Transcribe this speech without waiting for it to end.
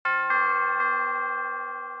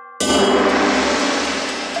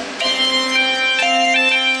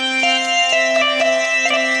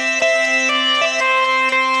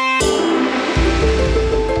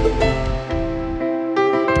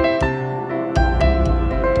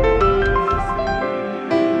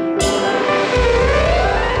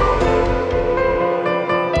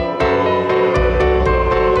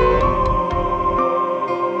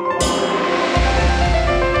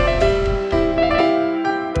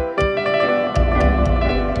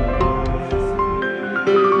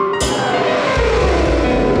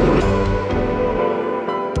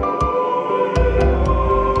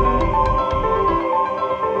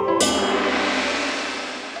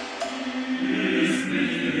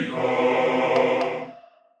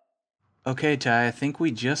Okay, Ty, I think we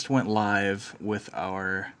just went live with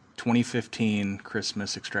our 2015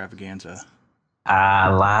 Christmas extravaganza.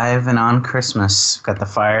 Live and on Christmas. Got the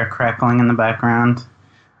fire crackling in the background.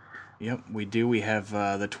 Yep, we do. We have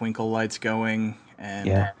the twinkle lights going, and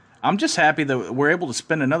Yeah, I'm just happy that we're able to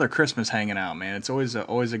spend another Christmas hanging out, man. It's always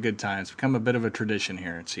a good time. It's become a bit of a tradition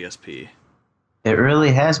here at CSP. it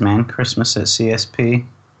really has, man. Christmas at CSP.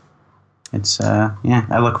 Yeah,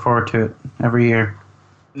 I look forward to it every year.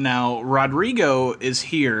 Now, Rodrigo is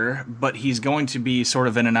here, but he's going to be sort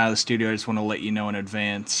of in and out of the studio. I just want to let you know in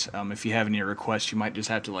advance. If you have any requests, you might just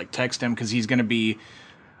have to like text him because he's going to be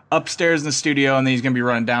upstairs in the studio, and then he's going to be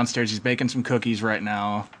running downstairs. He's baking some cookies right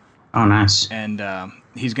now, Oh, nice. and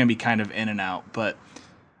he's going to be kind of in and out. But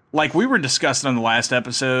like we were discussing on the last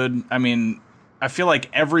episode, I mean, I feel like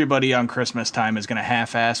everybody on Christmas time is going to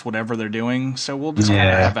half-ass whatever they're doing, so we'll just kind of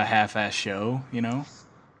Yeah. have a half-ass show, you know?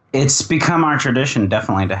 It's become our tradition,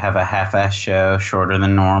 definitely, to have a half-ass show, shorter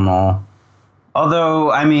than normal.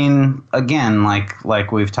 Although, I mean, again,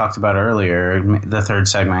 like we've talked about earlier, the third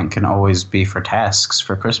segment can always be for tasks,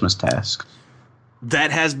 for Christmas tasks.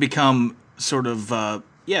 That has become sort of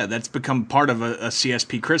yeah, that's become part of a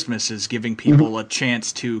CSP Christmas is giving people a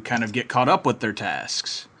chance to kind of get caught up with their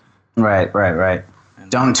tasks. Right, right, right.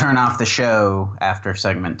 Don't turn off the show after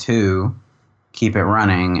segment two. Keep it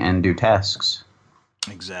running and do tasks.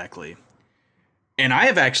 Exactly. And I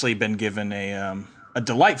have actually been given a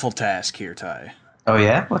delightful task here, Ty. Oh,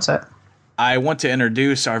 yeah? What's that? I want to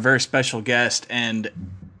introduce our very special guest, and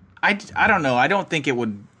I don't know. I don't think it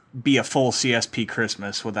would be a full CSP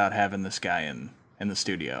Christmas without having this guy in the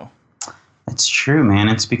studio. It's true, man.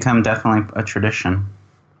 It's become definitely a tradition,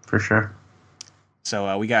 for sure.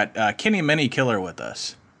 So we got Kenny Mini Killer with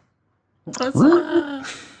us. What's up?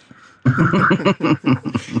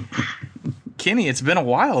 Kenny, it's been a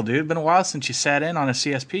while, dude. Been a while since you sat in on a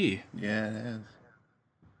CSP. Yeah, it is.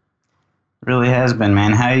 Really has been,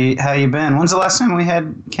 man. How you been? When's the last time we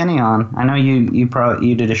had Kenny on? I know you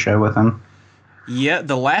did a show with him. Yeah,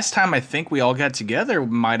 the last time I think we all got together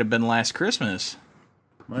might have been last Christmas.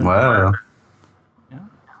 Whoa.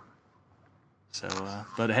 So,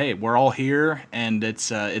 but hey, we're all here, and it's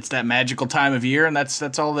that magical time of year, and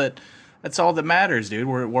that's all that matters, dude.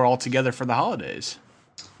 We're all together for the holidays.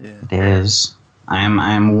 Yeah. It is. I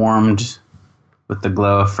am warmed with the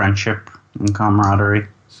glow of friendship and camaraderie.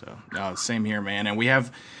 So, same here, man. And we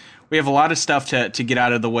have a lot of stuff to get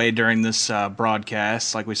out of the way during this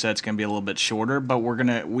broadcast. Like we said, it's gonna be a little bit shorter, but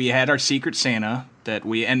we had our Secret Santa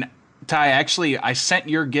and Ty, actually, I sent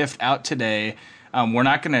your gift out today. We don't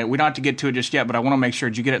have to get to it just yet, but I want to make sure.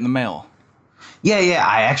 Did you get it in the mail? Yeah.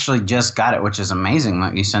 I actually just got it, which is amazing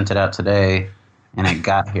that you sent it out today and it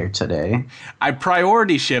got here today. I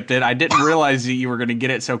priority shipped it. I didn't realize that you were going to get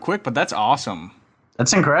it so quick, but that's awesome.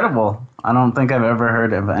 That's incredible. I don't think I've ever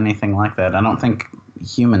heard of anything like that. I don't think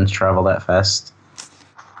humans travel that fast.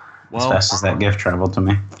 As fast as that gift traveled to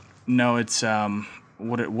me. No, it's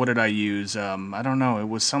what did I use? I don't know. It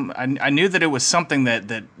was some. I knew that it was something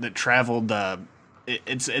that traveled.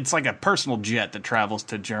 It's like a personal jet that travels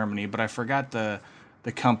to Germany, but I forgot the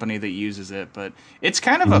company that uses it. But it's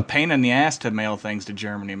kind of a pain in the ass to mail things to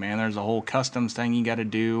Germany, man. There's a whole customs thing you got to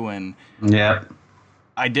do, and yeah,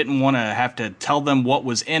 I didn't want to have to tell them what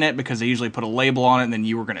was in it because they usually put a label on it, and then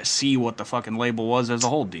you were going to see what the fucking label was. There's a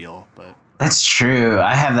whole deal, but. that's true.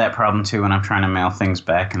 I have that problem too when I'm trying to mail things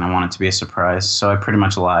back and I want it to be a surprise. So I pretty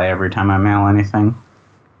much lie every time I mail anything.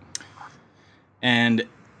 And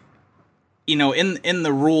you know, in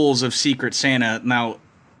the rules of Secret Santa, now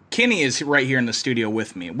Kenny is right here in the studio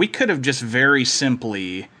with me. We could have just very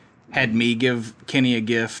simply had me give Kenny a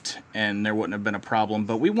gift and there wouldn't have been a problem,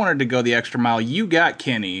 but we wanted to go the extra mile. You got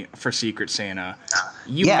Kenny for Secret Santa.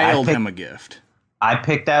 You mailed him a gift. I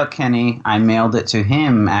picked out Kenny. I mailed it to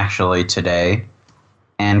him actually today.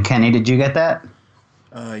 And Kenny, did you get that?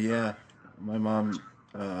 Yeah. My mom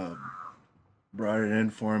brought it in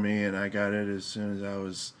for me, and I got it as soon as I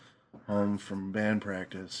was home from band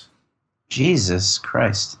practice. Jesus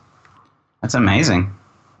Christ. That's amazing.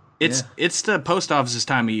 It's the post office's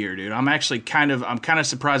time of year, dude. I'm kind of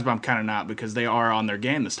surprised, but I'm kind of not because they are on their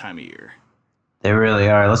game this time of year. They really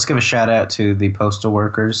are. Let's give a shout out to the postal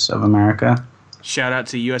workers of America. Shout out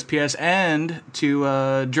to USPS and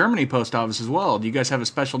to Germany post office as well. Do you guys have a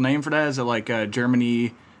special name for that? Is it like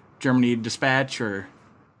Germany Dispatch or?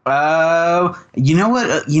 You know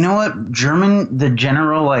what? The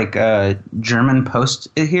general German post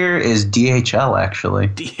here is DHL actually.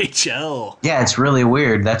 DHL. Yeah, it's really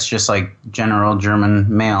weird. That's just like general German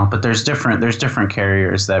mail, but there's different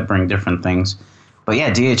carriers that bring different things. But yeah,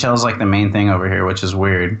 DHL is like the main thing over here, which is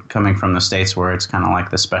weird coming from the States where it's kind of like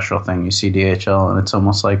the special thing. You see DHL and it's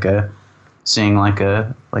almost like seeing like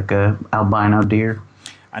a albino deer.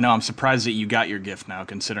 I know. I'm surprised that you got your gift now,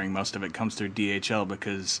 considering most of it comes through DHL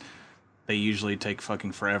because they usually take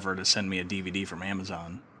fucking forever to send me a DVD from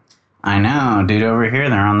Amazon. I know, dude. Over here,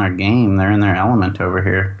 they're on their game. They're in their element over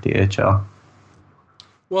here, DHL.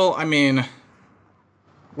 Well, I mean,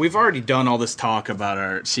 we've already done all this talk about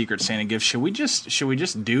our Secret Santa gift. Should we just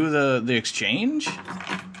do the exchange?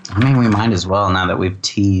 I mean, we might as well now that we've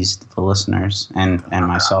teased the listeners and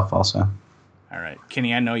myself also. All right,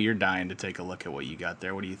 Kenny, I know you're dying to take a look at what you got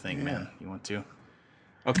there. What do you think, man? You want to?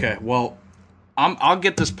 Okay, well, I'll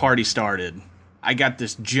get this party started. I got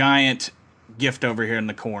this giant gift over here in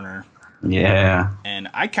the corner. Yeah. And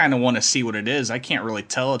I kind of want to see what it is. I can't really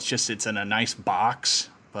tell. It's in a nice box,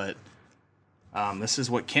 but this is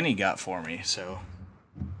what Kenny got for me. So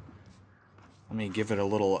let me give it a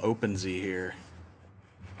little open-z here.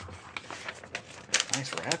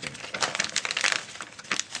 Nice wrapping.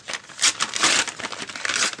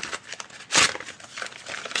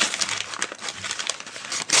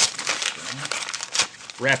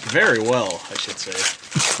 Wrapped very well, I should say.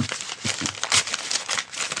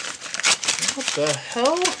 What the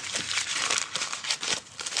hell?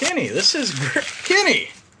 Kenny, this is great. Kenny!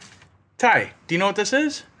 Ty, do you know what this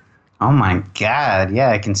is? Oh my god,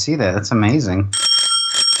 yeah, I can see that. That's amazing.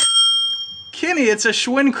 Kenny, it's a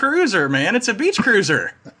Schwinn Cruiser, man. It's a beach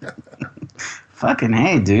cruiser. Fucking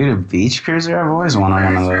hey, dude, a beach cruiser? I've always wanted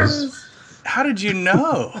one of those. How did you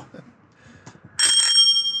know?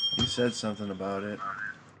 You said something about it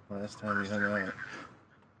last time we hung out.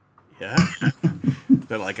 Yeah.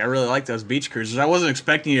 They're like, I really like those beach cruisers. I wasn't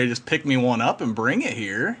expecting you to just pick me one up and bring it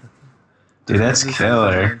here. Dude, that's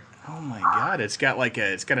killer. Oh my god, it's got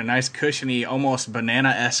a nice cushiony, almost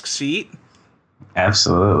banana-esque seat.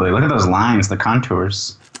 Absolutely. Look at those lines, the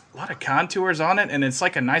contours. A lot of contours on it, and it's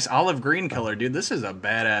like a nice olive green color, dude. This is a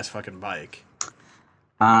badass fucking bike.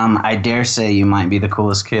 I dare say you might be the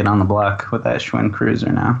coolest kid on the block with that Schwinn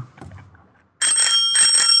Cruiser now.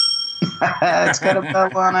 It's got a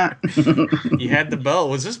bell on it. You had the bell.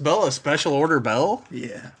 Was this bell a special order bell?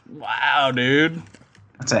 Yeah. Wow, dude.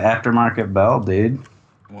 It's an aftermarket bell, dude.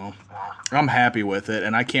 Well, I'm happy with it,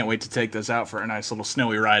 and I can't wait to take this out for a nice little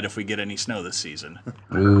snowy ride if we get any snow this season.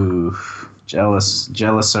 Ooh,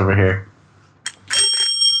 jealous over here.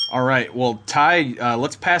 All right, well, Ty,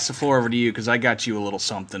 let's pass the floor over to you because I got you a little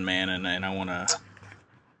something, man, and I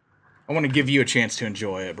wanna give you a chance to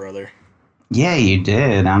enjoy it, brother. Yeah, you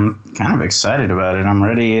did. I'm kind of excited about it. I'm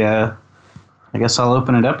ready. I guess I'll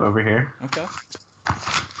open it up over here. Okay.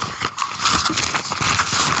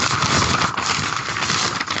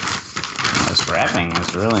 This wrapping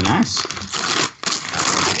is really nice.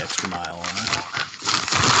 The extra mile on it.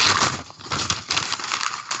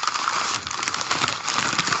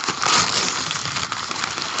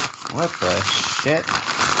 What the shit?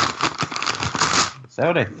 Is that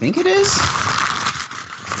what I think it is?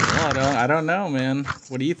 Well, I don't know, man.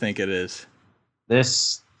 What do you think it is?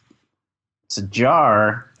 It's a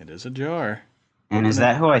jar. It is a jar. And is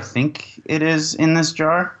that who I think it is in this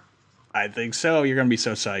jar? I think so. You're gonna be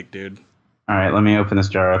so psyched, dude. All right, let me open this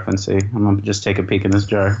jar up and see. I'm gonna just take a peek in this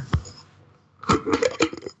jar.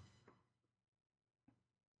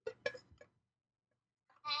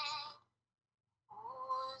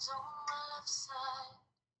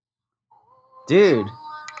 Dude,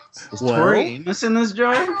 is Tori Amos in this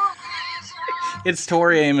jar? It's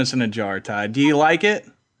Tori Amos in a jar, Ty. Do you like it?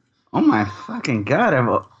 Oh my fucking god!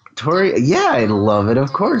 Yeah, I love it.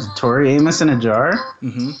 Of course, Tori Amos in a jar.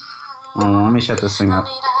 Mm-hmm. Oh, let me shut this thing up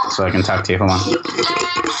so I can talk to you. Hold on.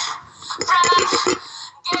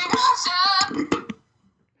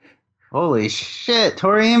 Holy shit,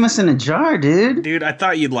 Tori Amos in a jar, dude. Dude, I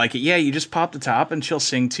thought you'd like it. Yeah, you just pop the top and she'll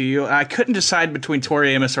sing to you. I couldn't decide between Tori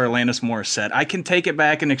Amos or Alanis Morissette. I can take it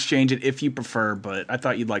back and exchange it if you prefer, but I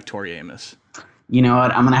thought you'd like Tori Amos. You know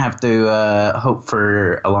what? I'm going to have to hope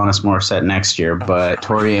for Alanis Morissette next year, but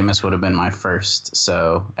Tori Amos would have been my first,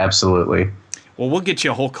 so absolutely. Well, we'll get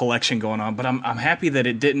you a whole collection going on, but I'm happy that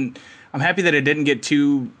it didn't. I'm happy that it didn't get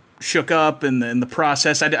too shook up in the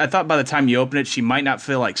process. I thought by the time you open it, she might not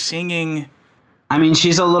feel like singing. I mean,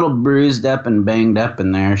 she's a little bruised up and banged up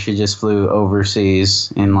in there. She just flew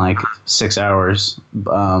overseas in like 6 hours.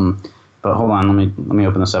 But hold on, let me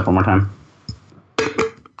open this up one more time.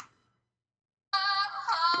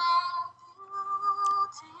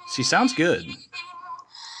 She sounds good.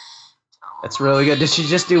 That's really good. Did she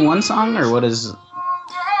just do one song, or what is?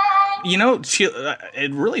 You know,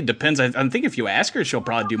 it really depends. I think if you ask her, she'll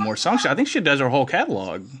probably do more songs. I think she does her whole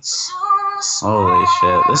catalog. Holy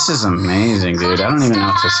shit. This is amazing, dude. I don't even know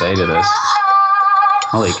what to say to this.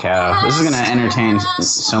 Holy cow. This is going to entertain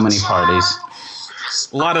so many parties.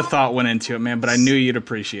 A lot of thought went into it, man, but I knew you'd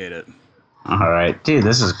appreciate it. All right. Dude,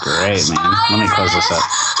 this is great, man. Let me close this up.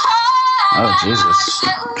 Oh, Jesus.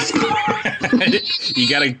 You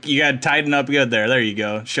gotta tighten up good there. There you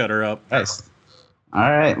go. Shut her up. Nice. All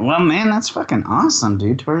right. Well, man, that's fucking awesome,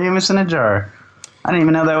 dude. Toriumus in a jar. I didn't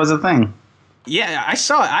even know that was a thing. Yeah, I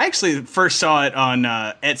saw it. I actually first saw it on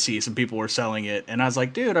Etsy. Some people were selling it, and I was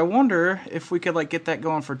like, dude, I wonder if we could like get that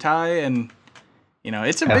going for Ty. And you know,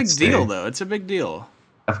 it's a big deal, though. It's a big deal.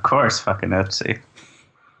 Of course, fucking Etsy.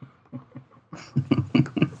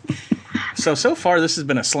 So far, this has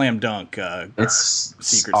been a slam dunk. It's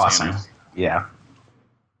Secret awesome. Santa. Yeah.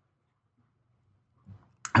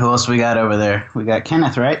 Who else we got over there? We got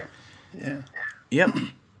Kenneth, right? Yeah. Yep.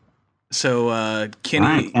 So Kenny,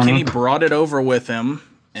 Right, Kenny. Kenny brought it over with him,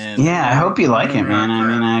 and Yeah, I hope you like it, man.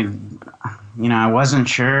 I mean, I wasn't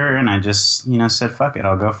sure, and I just, said, fuck it,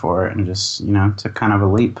 I'll go for it, and just, took kind of a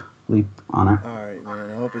leap on it. All right,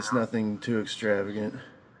 man. I hope it's nothing too extravagant.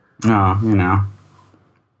 No, All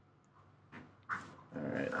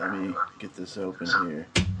right, let me get this open here.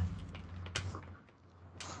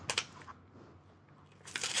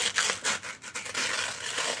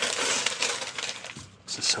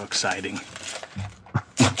 this is so exciting.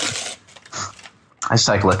 I just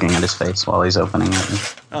like looking at his face while he's opening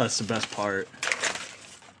it. Oh, that's the best part.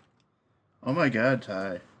 Oh my God,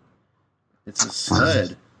 Ty. It's a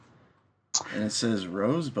sled. And it says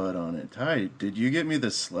Rosebud on it. Ty, did you get me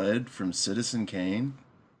the sled from Citizen Kane?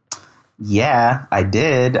 Yeah, I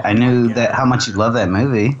did. I knew that how much you love that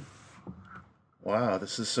movie. Wow,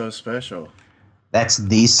 this is so special. That's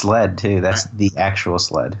the sled, too. That's the actual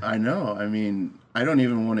sled. I know. I mean, I don't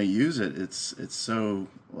even want to use it. It's so,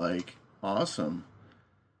 like, awesome.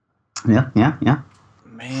 Yeah.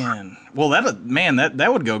 Man, well,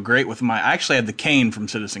 that would go great with my. I actually had the cane from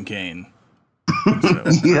Citizen Kane. So,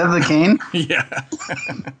 You have the cane? yeah.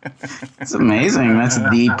 It's amazing. That's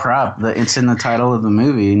the prop. It's in the title of the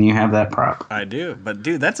movie, and you have that prop. I do, but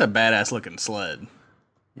dude, that's a badass looking sled.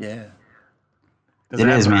 Yeah. Does It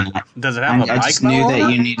is, have man. Does it have a I bike just bell knew on that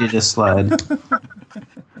it? you needed a sled.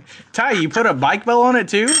 Ty, you put a bike bell on it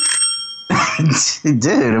too?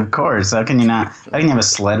 Dude, of course. How can you not? How can you have a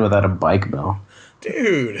sled without a bike bell?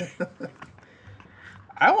 Dude.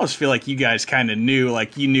 I almost feel like you guys kind of knew,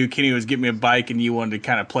 like you knew Kenny was getting me a bike and you wanted to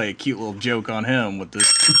kind of play a cute little joke on him with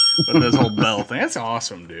this whole bell thing. That's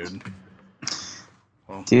awesome, dude.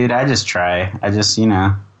 Dude, I just try. I just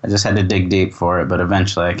had to dig deep for it, but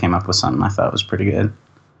eventually I came up with something I thought was pretty good.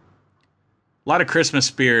 A lot of Christmas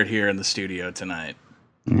spirit here in the studio tonight.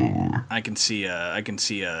 Yeah. I can see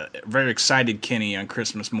a very excited Kenny on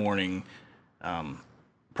Christmas morning.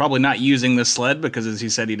 Probably not using the sled because, as he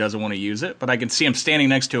said, he doesn't want to use it. But I can see him standing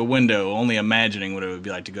next to a window, only imagining what it would be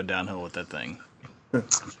like to go downhill with that thing.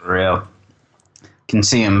 For real. Can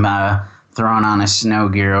see him throwing on his snow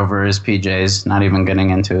gear over his PJs, not even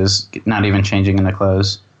changing into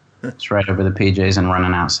clothes. Just right over the PJs and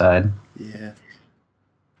running outside. Yeah.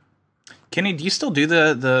 Kenny, do you still do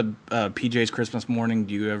the PJs Christmas morning?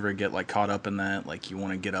 Do you ever get like caught up in that? Like you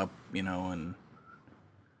want to get up, and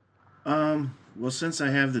Well, since I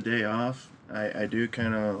have the day off, I do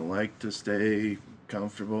kind of like to stay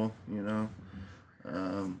comfortable,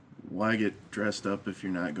 Why get dressed up if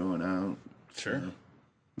you're not going out? Sure.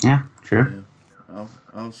 Yeah, true. Yeah.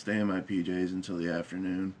 I'll stay in my PJs until the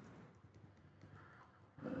afternoon.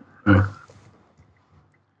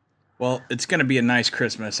 Well, it's going to be a nice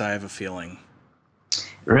Christmas, I have a feeling. It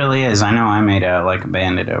really is. I know I made out like a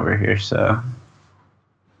bandit over here, so.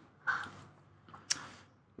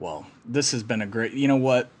 Well, this has been a great... You know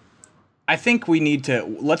what? I think we need to...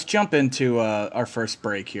 Let's jump into our first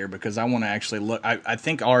break here because I want to actually look... I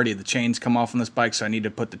think already the chain's come off on this bike, so I need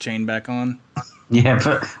to put the chain back on. Yeah,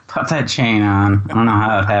 put that chain on. I don't know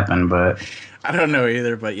how it happened, but... I don't know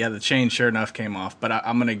either, but yeah, the chain sure enough came off. But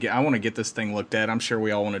I want to get this thing looked at. I'm sure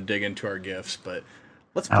we all want to dig into our gifts, but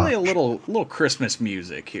let's play a little Christmas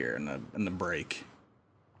music here in the break.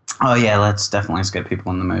 Oh yeah, let's get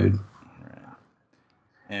people in the mood. Right.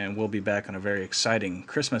 And we'll be back on a very exciting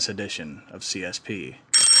Christmas edition of CSP.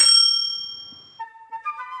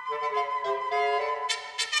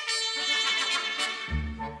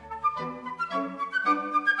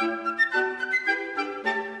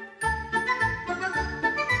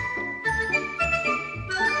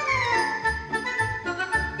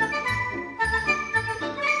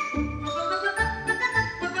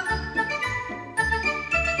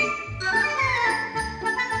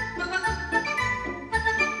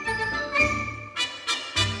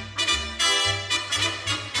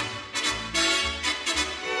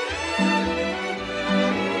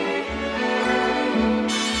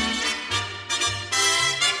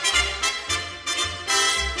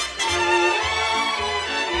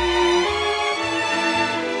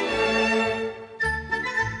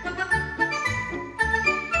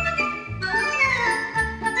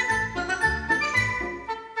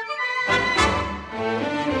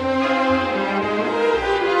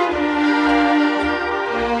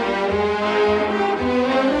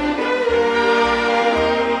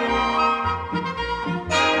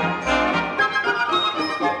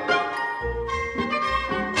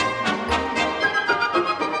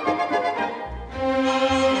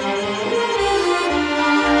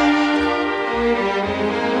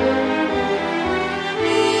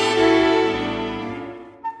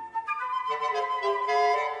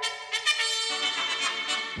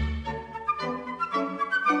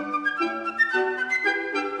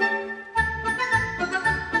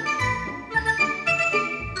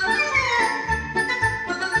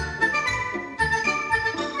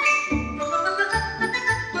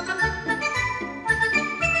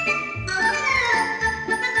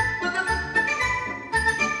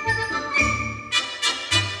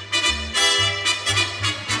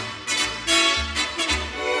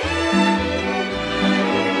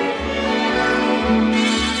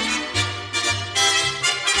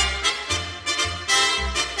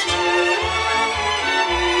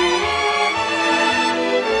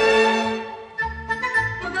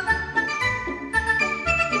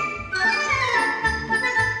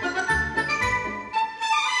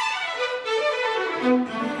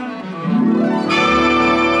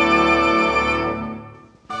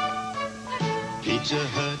 Pizza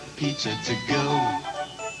Hut pizza to go.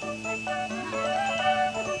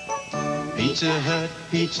 Pizza Hut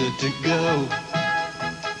pizza to go.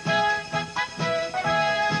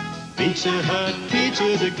 Pizza Hut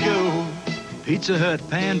pizza to go. Pizza Hut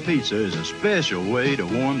pan pizza is a special way to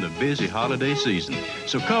warm the busy holiday season.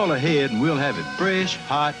 So call ahead and we'll have it fresh,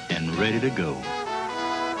 hot, and ready to go.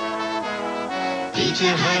 Pizza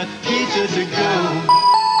Hut pizza to go.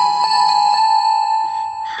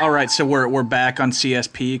 All right, so we're back on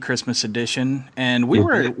CSP Christmas edition, and we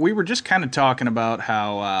were just kind of talking about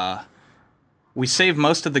how we save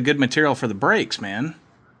most of the good material for the breaks, man.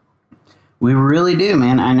 We really do,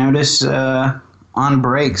 man. I notice on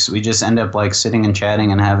breaks we just end up like sitting and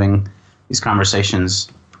chatting and having these conversations,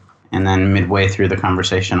 and then midway through the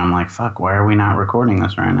conversation, I'm like, "Fuck, why are we not recording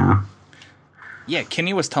this right now?" Yeah,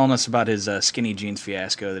 Kenny was telling us about his skinny jeans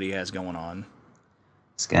fiasco that he has going on.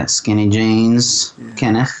 He's got skinny jeans, Yeah.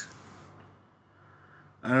 Kenneth.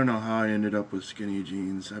 I don't know how I ended up with skinny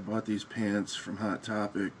jeans. I bought these pants from Hot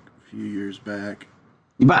Topic a few years back.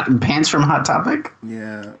 You bought pants from Hot Topic?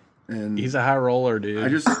 Yeah, and He's a high roller,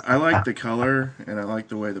 dude. I liked the color and I liked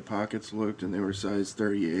the way the pockets looked, and they were size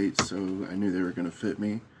 38, so I knew they were gonna fit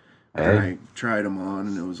me. And I tried them on,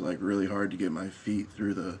 and it was like really hard to get my feet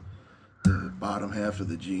through the bottom half of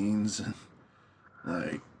the jeans, and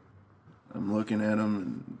like I'm looking at them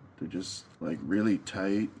and they're just like really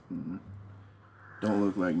tight and don't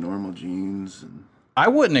look like normal jeans, and I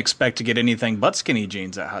wouldn't expect to get anything but skinny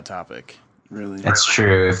jeans at Hot Topic. really. That's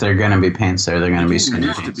true. If they're gonna be pants there, they're gonna be It skinny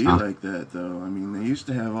used to jeans. be Huh? like that though. I mean, they used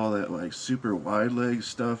to have all that like super wide leg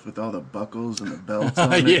stuff with all the buckles and the belts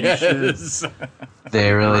on it and shit. Yes.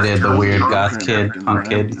 They really did the weird goth kid, Fucking punk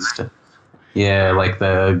kid right. stuff. Yeah, like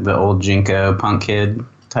the old Jinko punk kid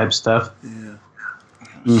type stuff. Yeah.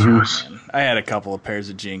 Mm-hmm. I had a couple of pairs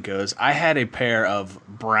of Jinkos. I had a pair of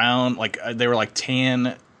brown, like they were like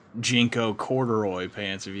tan Jinko corduroy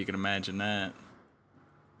pants, if you can imagine that.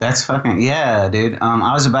 That's fucking yeah, dude.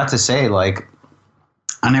 I was about to say like,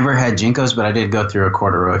 I never had Jinkos, but I did go through a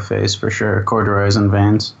corduroy phase for sure. Corduroys and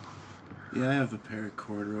Vans. Yeah, I have a pair of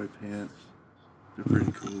corduroy pants. They're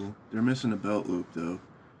pretty cool. They're missing a belt loop though.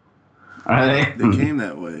 Are they? They came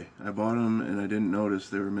that way. I bought them and I didn't notice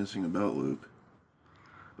they were missing a belt loop.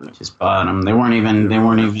 Just bought them. They weren't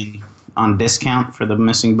even on discount for the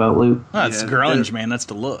missing belt loop. Oh, it's Yeah, grunge, they're- man. That's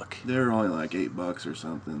the look. They were only like $8 or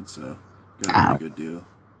something, so got Ow. a good deal.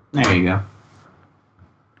 There you go.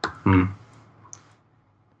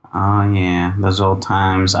 Oh yeah, those old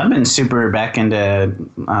times. I've been super back into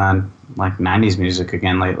like '90s music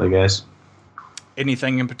again lately, guys.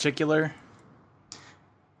 Anything in particular?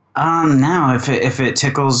 Now if it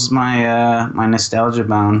tickles my my nostalgia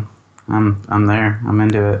bone, I'm there. I'm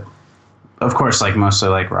into it. Of course, like mostly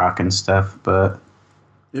like rock and stuff, but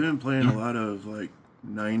They've been playing a lot of like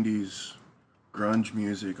 90s grunge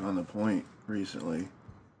music on the Point recently.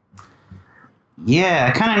 yeah,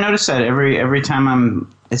 I kind of noticed that every time I'm.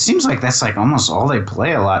 It seems like that's like almost all they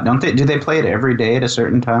play a lot, don't they? Do they play it every day at a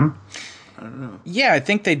certain time? I don't know. Yeah, I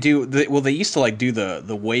think they do. Well, they used to like do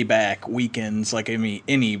the way back weekends, like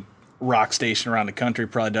any rock station around the country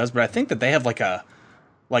probably does. But I think that they have like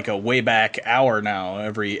a way back hour now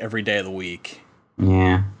every day of the week,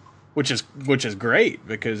 Yeah. which is great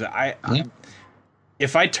because Yeah.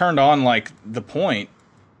 if I turned on like the Point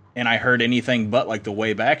and I heard anything but like the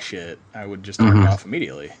way back shit, I would just turn it off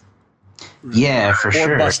immediately. Yeah, for Or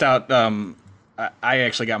sure. bust out. I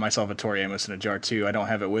actually got myself a Tori Amos in a jar too. I don't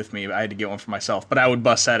have it with me. I had to get one for myself, but I would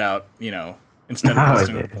bust that out, instead of Oh,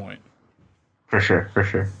 listening to yeah. the Point. For sure.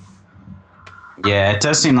 Yeah, it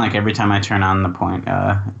does seem like every time I turn on the Point,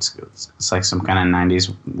 it's like some kind of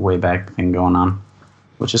 '90s way back thing going on,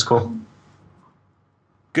 which is cool.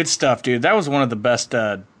 Good stuff, dude. That was one of the best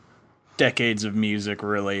decades of music,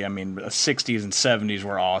 really. I mean, the 60s and 70s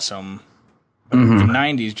were awesome. But the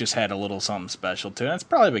 90s just had a little something special, too. And it's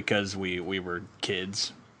probably because we were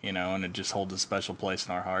kids, you know, and it just holds a special place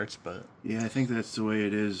in our hearts. But Yeah, I think that's the way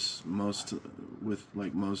it is with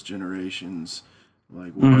like most generations.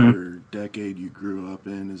 Like whatever decade you grew up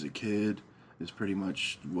in as a kid is pretty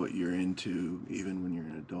much what you're into, even when you're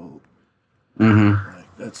an adult. Like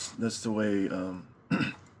that's the way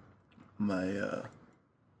my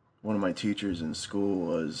one of my teachers in school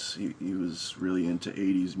was. He was really into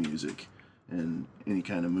 '80s music and any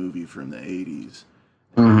kind of movie from the '80s.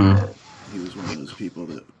 He was one of those people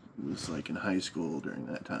that was like in high school during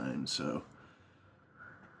that time, so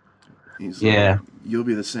he's like, you'll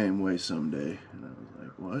be the same way someday. And I was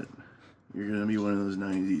like, what? You're gonna be one of those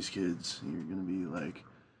 '90s kids. You're gonna be like,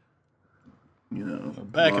 you know,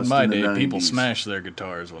 back in lost my the day, people 90s. smashed their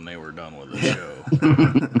guitars when they were done with the show.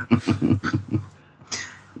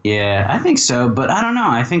 Yeah, I think so, but I don't know.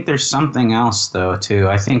 I think there's something else though too.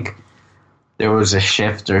 I think there was a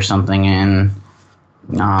shift or something in,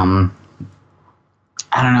 I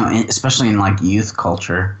don't know, especially in like youth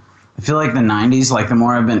culture. I feel like the '90s, like the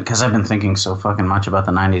more because I've been thinking so fucking much about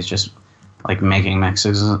the '90s, just like making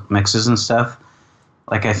mixes and stuff.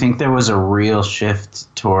 Like I think there was a real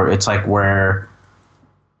shift toward. It's like where.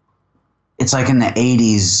 It's like in the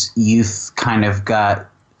 '80s, youth kind of got.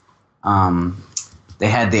 They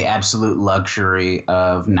had the absolute luxury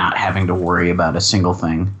of not having to worry about a single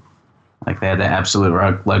thing. Like they had the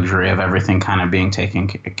absolute luxury of everything kind of being taken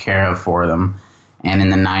care of for them. And in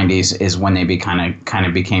the '90s is when they kind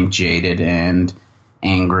of became jaded and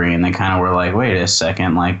angry, and they kind of were like, wait a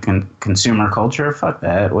second, like consumer culture, fuck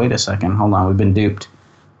that. Wait a second, hold on, we've been duped.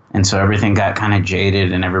 And so everything got kind of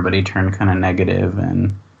jaded, and everybody turned kind of negative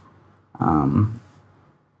and,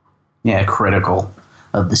 critical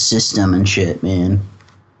of the system and shit, man.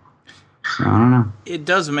 So, I don't know. It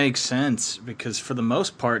does make sense because for the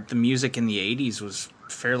most part, the music in the '80s was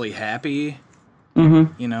fairly happy.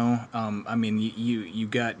 You know, I mean, you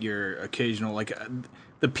got your occasional like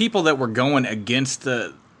the people that were going against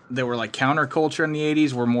that were like counterculture in the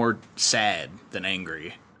 '80s were more sad than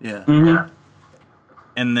angry. Yeah.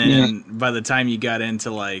 And then by the time you got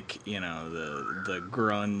into like, you know, the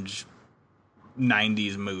grunge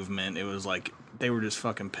 '90s movement, it was like they were just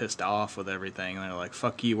fucking pissed off with everything. And they're like,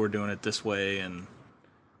 fuck you, we're doing it this way. And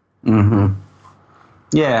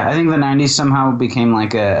Yeah, I think the '90s somehow became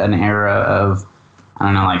like an era of, I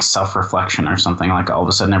don't know, like self-reflection or something. Like all of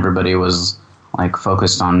a sudden everybody was like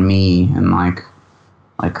focused on me and like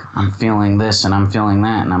I'm feeling this and I'm feeling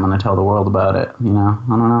that and I'm going to tell the world about it. You know, I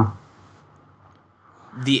don't know.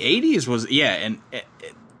 The '80s was, and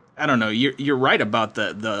I don't know. You're right about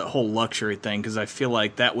the whole luxury thing because I feel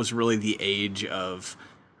like that was really the age of,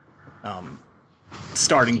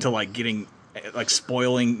 starting to like getting like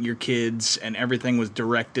spoiling your kids, and everything was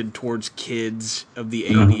directed towards kids of the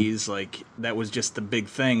 '80s. Like that was just the big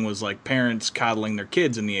thing, was like parents coddling their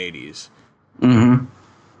kids in the '80s. Yeah,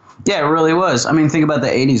 it really was. I mean, think about the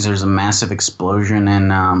 '80s. There's a massive explosion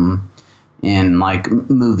in like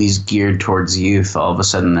movies geared towards youth. All of a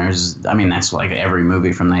sudden, that's like every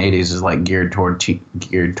movie from the '80s is like geared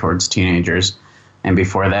towards teenagers. And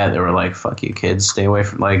before that, they were like, "Fuck you, kids! Stay away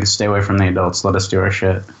from the adults. Let us do our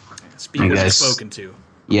shit." Speak as you're spoken to.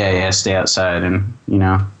 Yeah, stay outside and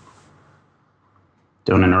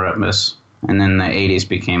don't interrupt us. And then the '80s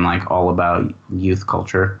became like all about youth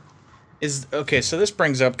culture. So this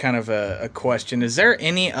brings up kind of a question. Is there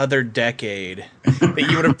any other decade that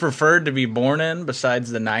you would have preferred to be born in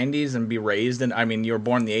besides the '90s and be raised in? I mean, you were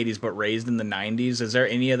born in the '80s, but raised in the '90s. Is there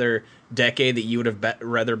any other decade that you would have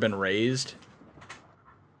rather been raised?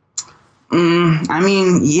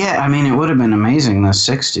 It would have been amazing the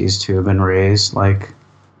 '60s to have been raised, like,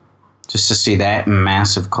 just to see that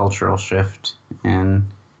massive cultural shift. And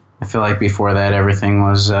I feel like before that, everything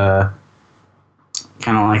was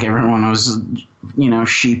kind of like everyone was,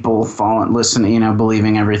 sheeple,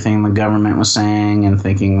 believing everything the government was saying and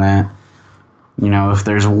thinking that, if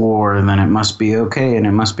there's war, then it must be okay and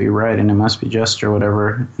it must be right and it must be just or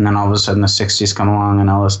whatever. And then all of a sudden the '60s come along and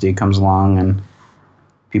LSD comes along and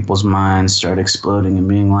people's minds start exploding and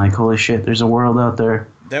being like, holy shit, there's a world out there.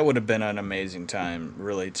 That would have been an amazing time,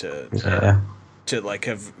 really, to like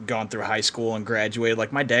have gone through high school and graduated.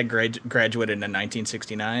 Like my dad graduated in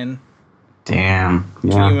 1969. Damn.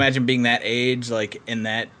 Yeah. Can you imagine being that age, like in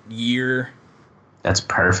that year? That's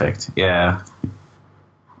perfect. Yeah.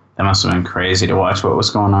 That must have been crazy to watch what was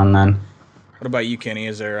going on then. What about you, Kenny?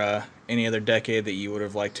 Is there any other decade that you would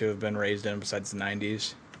have liked to have been raised in besides the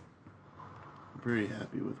 '90s? I'm pretty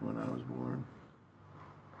happy with when I was born.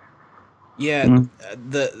 Yeah,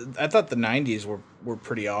 I thought the '90s were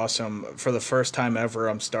pretty awesome. For the first time ever,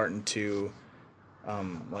 I'm starting to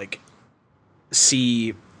like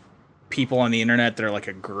see people on the internet that are like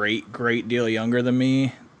a great deal younger than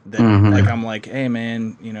me. That like I'm like, hey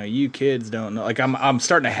man, you kids don't know. Like I'm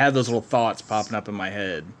starting to have those little thoughts popping up in my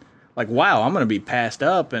head. Like, wow, I'm gonna be passed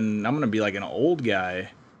up, and I'm gonna be like an old guy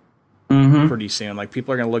pretty soon. Like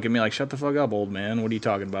people are gonna look at me like, shut the fuck up, old man. What are you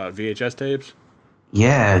talking about? VHS tapes?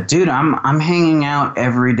 Yeah, dude, I'm hanging out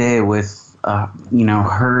every day with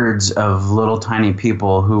herds of little tiny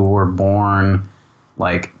people who were born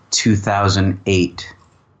like 2008.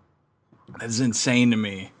 That's insane to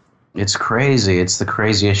me. It's crazy. It's the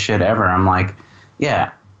craziest shit ever. I'm like,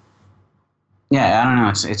 yeah, I don't know.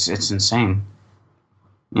 It's insane.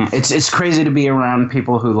 Yeah, it's crazy to be around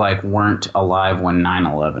people who like weren't alive when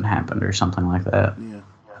 9/11 happened or something like that. Yeah.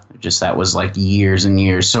 Just that was like years and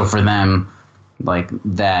years. So for them, like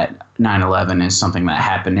that 9/11 is something that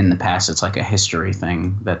happened in the past. It's like a history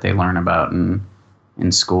thing that they learn about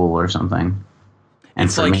in school or something. And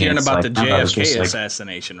it's like me, hearing it's about like, the no, it's JFK just like,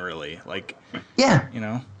 assassination, really. Like, yeah,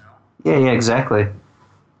 Yeah, exactly.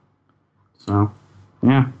 So,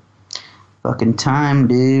 yeah, fucking time,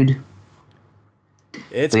 dude.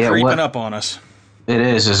 it's Yeah, creeping what- up on us. It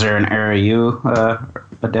is. Is there an era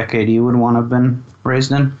a decade you would want to have been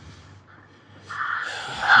raised in?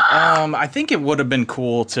 I think it would have been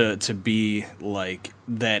cool to be like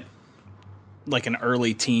that, like an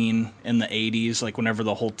early teen in the '80s, like whenever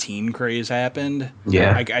the whole teen craze happened.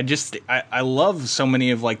 Yeah. I love so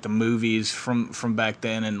many of like the movies from back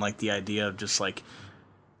then, and like the idea of just like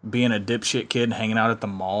being a dipshit kid and hanging out at the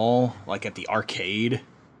mall, like at the arcade,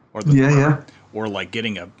 or or like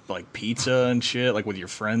getting a like pizza and shit, like with your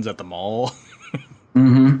friends at the mall.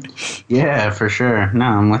 Yeah, for sure. No,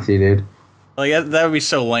 I'm with you, dude. Like that would be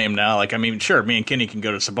so lame now. Like I mean, sure, me and Kenny can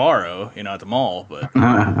go to Sbarro, at the mall, but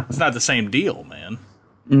it's not the same deal, man.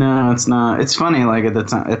 No, it's not. It's funny. Like at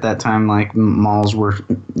that time, like malls were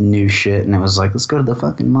new shit, and it was like, let's go to the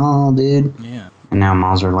fucking mall, dude. Yeah. And now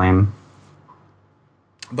malls are lame.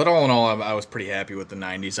 But all in all, I was pretty happy with the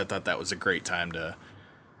 '90s. I thought that was a great time to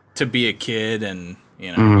be a kid, and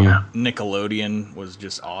Nickelodeon was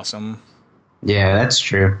just awesome. Yeah, that's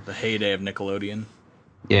true. The heyday of Nickelodeon.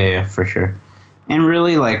 Yeah, for sure. And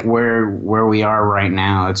really, like where we are right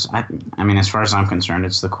now, I mean, as far as I'm concerned,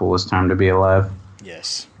 it's the coolest time to be alive.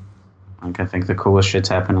 Yes. Like I think the coolest shit's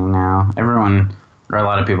happening now. Everyone, or a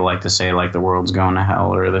lot of people like to say like the world's going to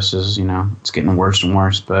hell, or this is it's getting worse and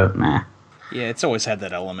worse. But nah. Yeah, it's always had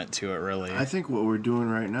that element to it, really. I think what we're doing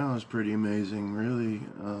right now is pretty amazing. Really,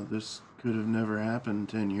 this could have never happened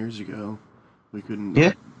 10 years ago. We couldn't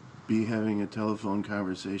be having a telephone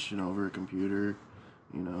conversation over a computer,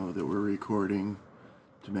 that we're recording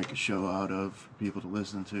to make a show out of for people to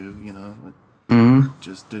listen to. It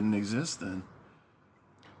just didn't exist then.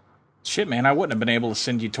 Shit, man, I wouldn't have been able to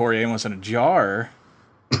send you Tori Amos in a jar,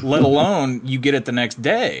 let alone you get it the next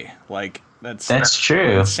day. Like that's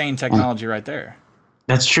true. Insane technology right there.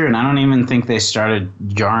 That's true, and I don't even think they started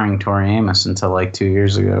jarring Tori Amos until like 2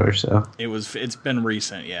 years ago or so. It's been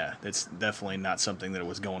recent, yeah. It's definitely not something that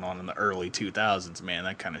was going on in the early 2000s, man.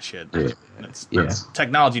 That kind of shit. Yeah.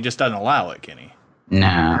 Technology just doesn't allow it, Kenny.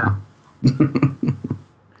 No.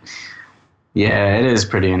 Yeah, it is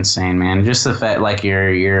pretty insane, man. Just the fact, like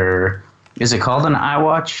your is it called an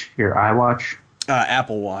iWatch? Your iWatch?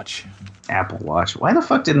 Apple Watch. Apple Watch. Why the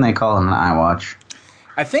fuck didn't they call it an iWatch?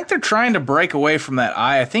 I think they're trying to break away from that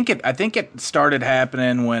I think it started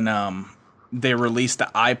happening when they released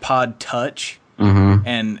the iPod Touch,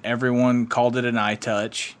 and everyone called it an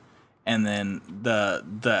iTouch, and then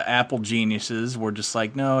the Apple geniuses were just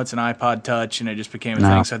like, no, it's an iPod Touch, and it just became a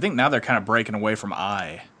thing. So I think now they're kind of breaking away from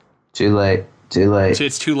I. Too late. So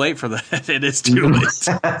it's too late for that. It is too late.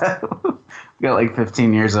 You got like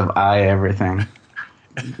 15 years of I everything.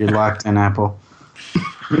 You're locked in Apple.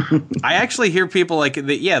 I actually hear people like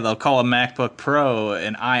they'll call a MacBook Pro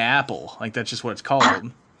an iApple. Like that's just what it's called.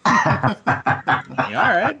 Like,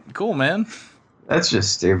 all right, cool, man. That's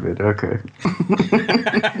just stupid. Okay.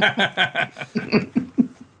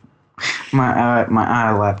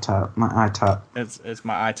 my laptop, my iTop. It's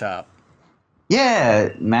my iTop. Yeah,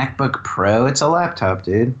 MacBook Pro. It's a laptop,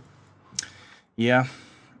 dude. Yeah.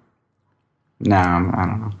 No, I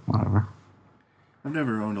don't know. Whatever. I've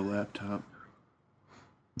never owned a laptop.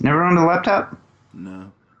 Never owned a laptop? No.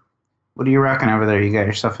 What are you rocking over there? You got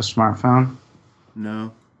yourself a smartphone?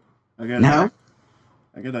 No. I got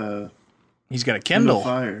a He's got a Kindle.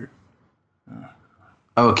 Fire.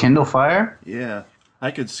 Oh, a Kindle Fire? Yeah.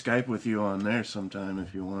 I could Skype with you on there sometime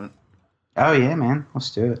if you want. Oh, yeah, man.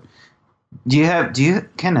 Let's do it.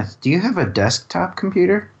 Kenneth, do you have a desktop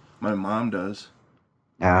computer? My mom does.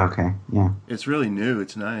 Oh, okay. Yeah. It's really new.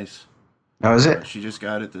 It's nice. Oh, is it? She just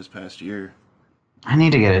got it this past year. I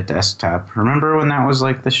need to get a desktop. Remember when that was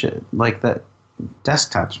like the shit, like that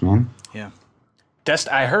desktops, man? Yeah.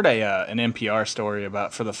 I heard an NPR story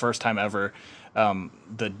about, for the first time ever,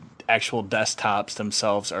 the actual desktops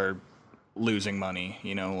themselves are losing money.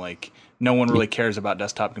 You know, like no one really cares about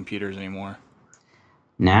desktop computers anymore.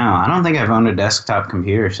 No, I don't think I've owned a desktop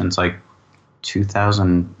computer since like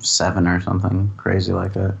 2007 or something crazy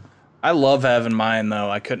like that. I love having mine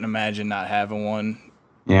though. I couldn't imagine not having one.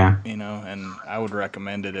 Yeah. You know, and I would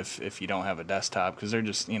recommend it if you don't have a desktop, because they're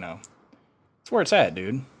just, you know, it's where it's at,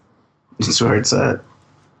 dude. It's where it's at.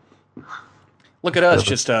 Look at us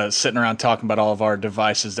just sitting around talking about all of our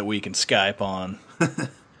devices that we can Skype on.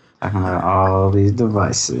 Talking about all these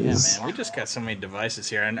devices. Yeah, man, we just got so many devices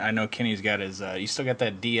here. I know Kenny's got his. You still got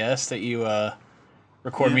that DS that you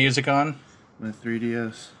record music on? My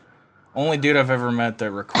 3DS. Only dude I've ever met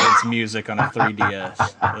that records music on a 3DS.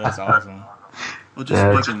 That's awesome. Well, just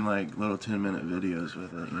making like little 10-minute videos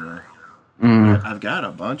with it, you know. I've got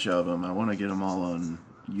a bunch of them. I want to get them all on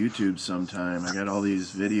YouTube sometime. I got all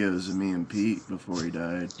these videos of me and Pete before he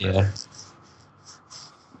died. Yeah.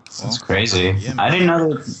 That's crazy. Yeah, I didn't know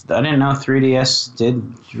 3DS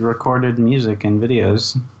did recorded music and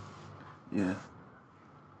videos. Yeah.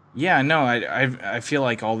 Yeah, no, I feel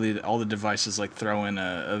like all the devices like throw in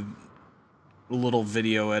a little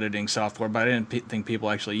video editing software, but I didn't think people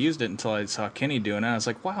actually used it until I saw Kenny doing it. I was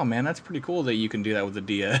like, wow, man, that's pretty cool that you can do that with the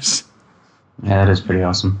DS. Yeah, that is pretty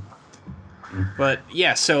awesome. But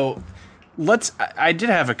yeah, so I did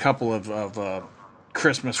have a couple of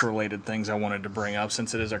Christmas related things I wanted to bring up,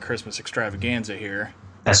 since it is our Christmas extravaganza here.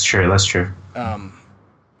 That's true.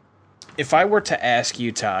 If I were to ask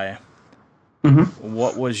you, Ty,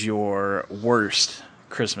 what was your worst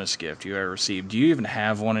Christmas gift you ever received? Do you even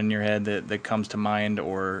have one in your head that comes to mind,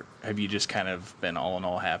 or have you just kind of been all in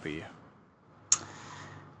all happy?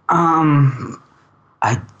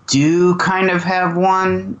 I do kind of have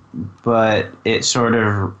one, but it sort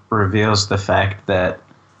of reveals the fact that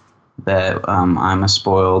I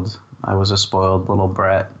was a spoiled little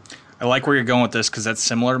brat. I like where you're going with this, because that's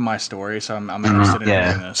similar to my story, so I'm interested in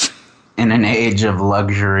hearing this. In an age of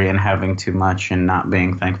luxury and having too much and not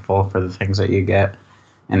being thankful for the things that you get.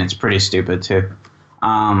 And it's pretty stupid, too.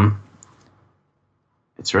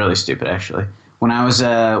 It's really stupid, actually. When I was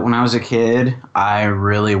a kid, I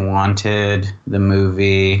really wanted the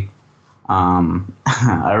movie.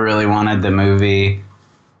 I really wanted the movie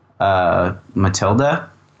Matilda.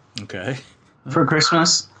 Okay. For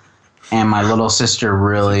Christmas, and my little sister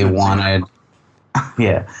really wanted.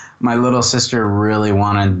 Yeah, my little sister really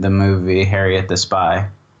wanted the movie Harriet the Spy.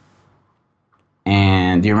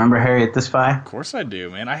 And do you remember Harriet the Spy? Of course I do,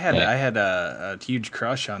 man. I had a huge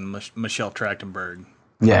crush on Michelle Trachtenberg.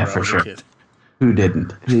 Yeah, for sure. Who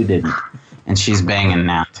didn't? And she's banging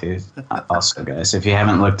now too. Also, guys, if you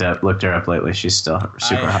haven't looked her up lately, she's still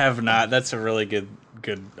super hot. I have not. That's a really good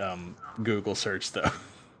Google search, though.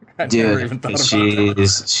 I Dude, never even thought about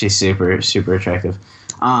that. She's super attractive.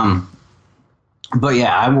 But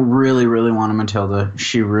yeah, I really wanted Matilda.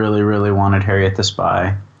 She really wanted Harriet the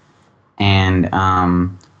Spy. And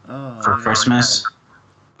for Christmas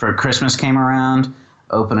came around,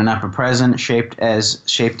 opening up a present shaped as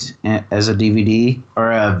a DVD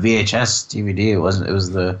or a VHS DVD. It was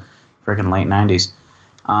the freaking late 90s.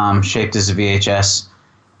 Shaped as a VHS,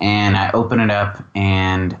 and I opened it up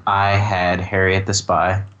and I had Harriet the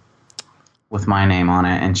Spy with my name on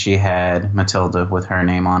it, and she had Matilda with her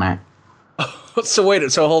name on it. So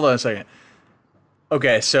hold on a second.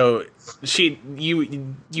 Okay, so you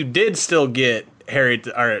did still get Harriet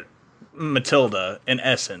or Matilda in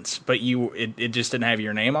essence, but it just didn't have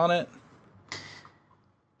your name on it?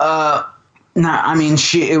 No, I mean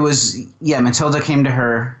Matilda came to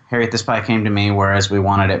her, Harriet the Spy came to me, whereas we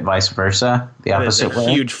wanted it vice versa, the opposite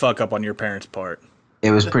way. Huge fuck up on your parents' part.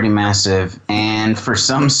 It was pretty massive, and for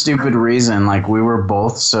some stupid reason, like, we were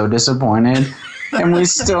both so disappointed, and we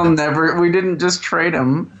didn't just trade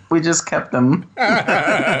them, we just kept them.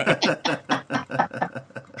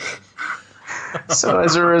 So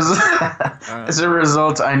as a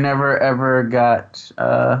result, I never ever got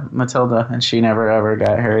Matilda, and she never ever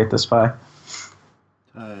got Harriet the Spy.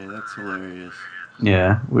 That's hilarious.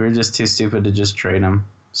 Yeah, we were just too stupid to just trade them,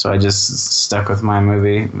 so I just stuck with my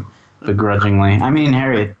movie begrudgingly. I mean,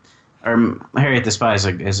 Harriet the Spy is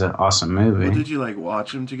an awesome movie. Well, did you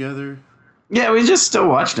watch them together? Yeah, we just still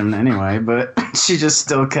watched them anyway, but she just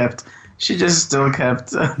still kept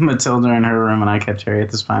Matilda in her room, and I kept Harriet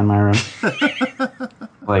the Spy in my room.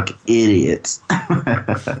 Like idiots.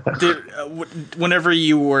 Whenever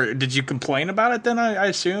you were, did you complain about it then? I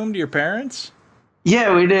assumed your parents.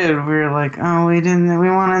 Yeah, we did. We were like, oh, we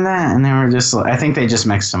wanted that. And they were just, I think they just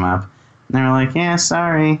mixed them up. And they were like, yeah,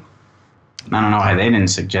 sorry. I don't know why they didn't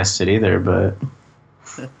suggest it either, but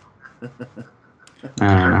I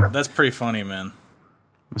don't know. That's pretty funny, man.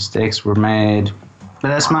 Mistakes were made. But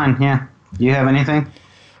that's mine, yeah. Do you have anything?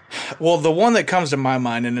 Well, the one that comes to my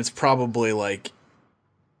mind, and it's probably like,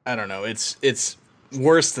 I don't know, it's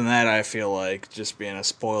worse than that, I feel like, just being a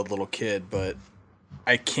spoiled little kid, but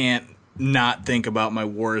I can't not think about my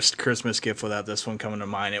worst Christmas gift without this one coming to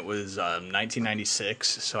mind. It was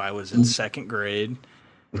 1996, so I was in second grade.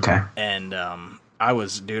 Okay. And I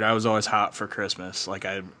was always hot for Christmas. Like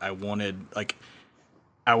I wanted, like,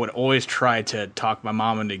 I would always try to talk my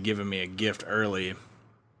mom into giving me a gift early,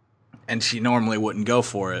 and she normally wouldn't go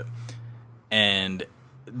for it. And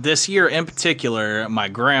this year in particular, my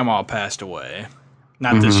grandma passed away.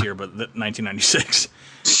 Not this year, but 1996.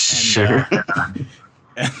 Sure.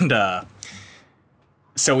 And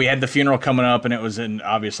so we had the funeral coming up, and it was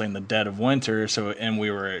obviously in the dead of winter. And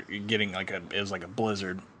we were getting it was like a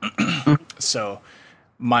blizzard. So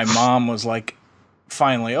my mom was like,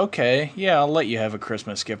 finally, okay, yeah, I'll let you have a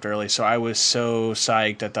Christmas gift early. So I was so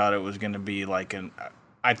psyched. I thought it was going to be like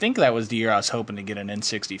I think that was the year I was hoping to get an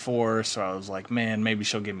N64. So I was like, man, maybe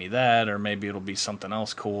she'll give me that, or maybe it'll be something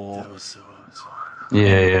else cool. That was so awesome.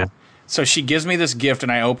 Yeah. So she gives me this gift,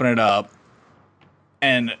 and I open it up,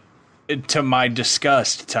 and to my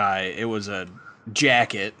disgust, Ty, it was a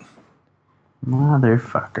jacket.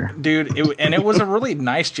 Motherfucker. Dude, it was a really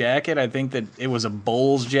nice jacket. I think that it was a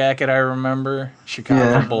Bulls jacket, I remember.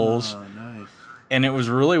 Chicago Bulls. Oh, nice. And it was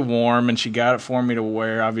really warm, and she got it for me to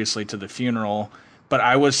wear, obviously, to the funeral. But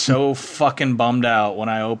I was so fucking bummed out when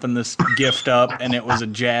I opened this gift up, and it was a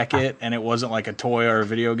jacket, and it wasn't like a toy or a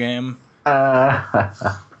video game.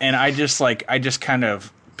 And I just kind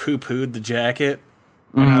of poo-pooed the jacket.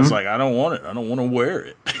 And I was like, I don't want it. I don't want to wear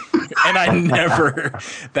it. And I never,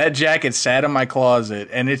 that jacket sat in my closet.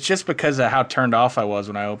 And it's just because of how turned off I was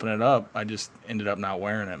when I opened it up. I just ended up not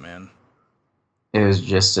wearing it, man. It was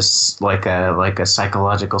just like a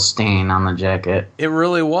psychological stain on the jacket. It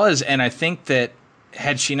really was. And I think that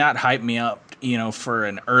had she not hyped me up, for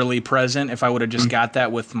an early present, if I would have just got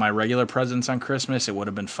that with my regular presents on Christmas, it would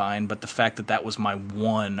have been fine. But the fact that that was my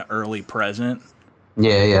one early present.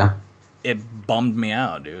 Yeah. It bummed me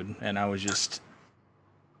out, dude. And I was just,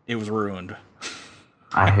 it was ruined.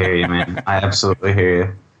 I hear you, man. I absolutely hear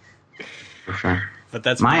you. For sure. But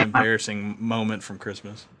that's my embarrassing moment from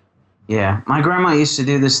Christmas. Yeah. My grandma used to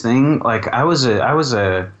do this thing. Like, I was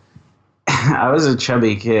a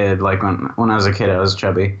chubby kid. Like, when I was a kid, I was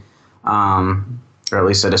chubby. Or at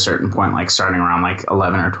least at a certain point, like starting around like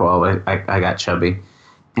 11 or 12, I got chubby.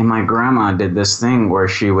 And my grandma did this thing where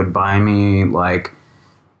she would buy me like,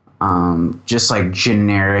 just like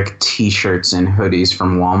generic t-shirts and hoodies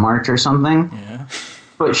from Walmart or something. Yeah.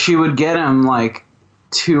 But she would get them like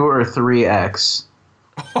 2 or 3X.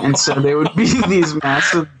 And so they would be these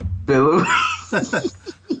massive billowy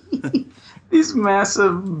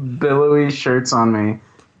shirts on me.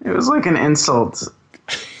 It was like an insult.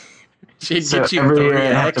 She'd get you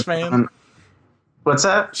 3X, man? What's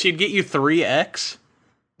that? She'd get you 3X?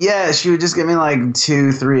 Yeah, she would just get me like 2,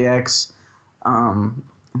 3X.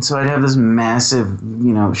 And so I'd have this massive,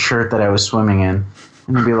 shirt that I was swimming in.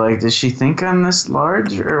 And I'd be like, does she think I'm this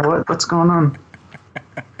large or what? What's going on?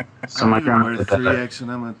 So my grandma wear did 3X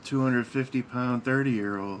and I'm a 250-pound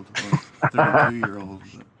 30-year-old, 32-year-old.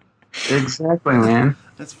 Exactly, man.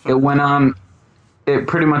 That's fun. It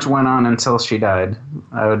pretty much went on until she died.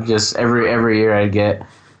 I would just, every year I'd get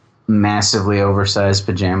massively oversized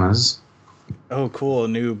pajamas. Oh, cool. A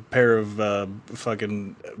new pair of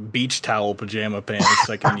fucking beach towel pajama pants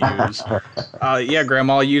I can use. Yeah,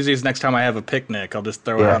 Grandma, I'll use these next time I have a picnic. I'll just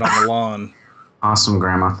throw it out on the lawn. Awesome,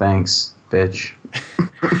 Grandma. Thanks, bitch.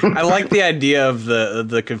 I like the idea of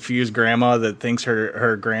the confused grandma that thinks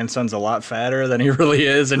her grandson's a lot fatter than he really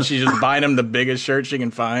is, and she's just buying him the biggest shirt she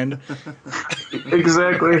can find.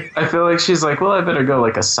 Exactly. I feel like she's like, well, I better go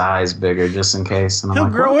like a size bigger just in case. And I'm He'll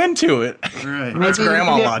like, grow into it. Right. That's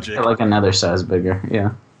grandma logic. Like another size bigger,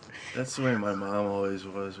 yeah. That's the way my mom always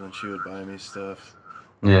was when she would buy me stuff.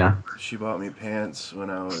 Yeah. She bought me pants when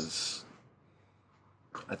I was,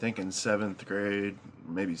 I think, in 7th grade,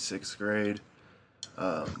 maybe 6th grade.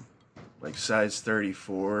 Like size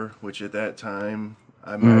 34, which at that time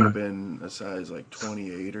I might have been a size like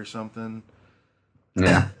 28 or something.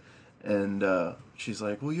 Yeah. And she's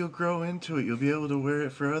like, well, you'll grow into it. You'll be able to wear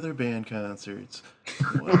it for other band concerts.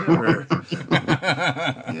 Whatever.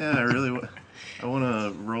 Yeah, I really I want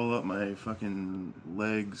to roll up my fucking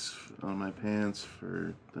legs on my pants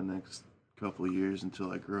for the next couple of years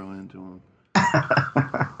until I grow into them.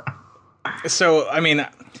 So, I mean,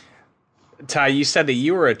 Ty, you said that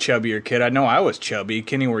you were a chubbier kid. I know I was chubby.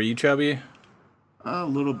 Kenny, were you chubby? A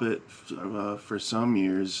little bit for some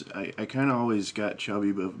years. I kind of always got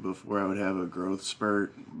chubby before I would have a growth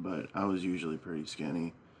spurt, but I was usually pretty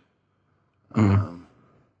skinny. I'm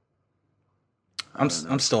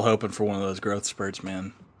still hoping for one of those growth spurts,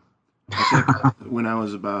 man. I think when I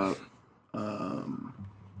was about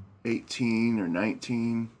 18 or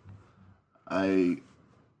 19, I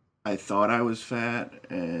thought I was fat,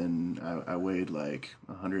 and I weighed like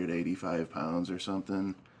 185 pounds or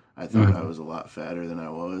something. I thought I was a lot fatter than I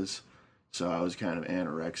was, so I was kind of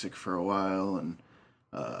anorexic for a while, and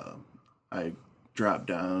I dropped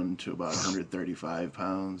down to about 135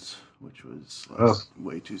 pounds, which was like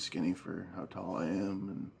way too skinny for how tall I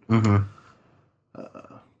am. And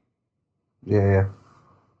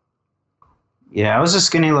Yeah, I was a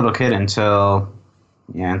skinny little kid until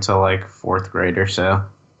like fourth grade or so.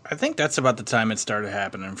 I think that's about the time it started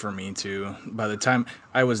happening for me too. By the time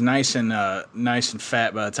I was nice and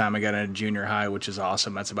fat, by the time I got into junior high, which is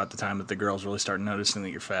awesome. That's about the time that the girls really start noticing that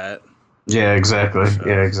you're fat. Yeah, exactly. So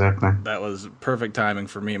yeah, exactly. That was perfect timing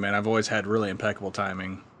for me, man. I've always had really impeccable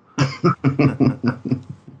timing.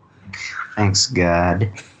 Thanks,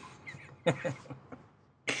 God.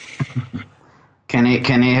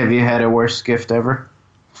 Kenny, have you had a worst gift ever?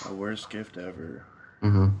 A worst gift ever.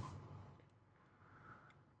 Mm-hmm.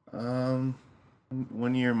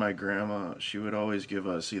 One year my grandma, she would always give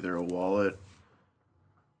us either a wallet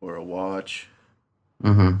or a watch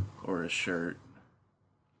or a shirt.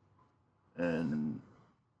 And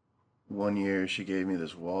one year she gave me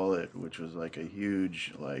this wallet, which was like a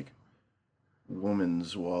huge, like,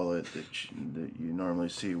 woman's wallet that you normally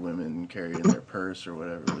see women carry in their purse or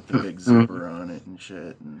whatever, with the big zipper on it and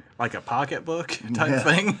shit. And like a pocketbook type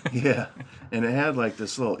thing? Yeah. And it had like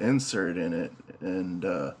this little insert in it, and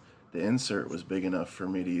the insert was big enough for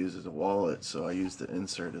me to use as a wallet, so I used the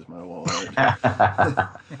insert as my wallet.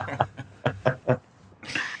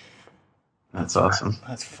 That's awesome.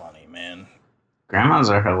 That's funny, man. Grandmas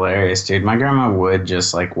are hilarious, dude. My grandma would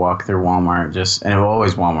just like walk through Walmart, and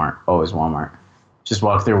always Walmart. Just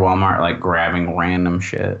walk through Walmart, like grabbing random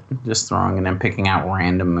shit, just throwing it in, picking out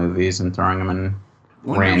random movies and throwing them in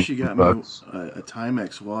One day she got books. Me a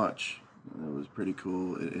Timex watch. It was pretty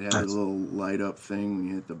cool. It had a little light up thing when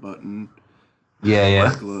you hit the button.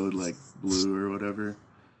 Yeah. It glowed like blue or whatever.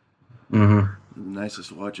 Mm-hmm. The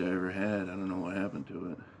nicest watch I ever had. I don't know what happened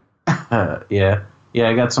to it. Yeah,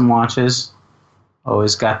 I got some watches.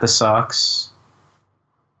 Always got the socks.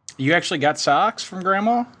 You actually got socks from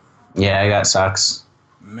Grandma? Yeah, I got socks.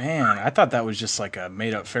 Man, I thought that was just like a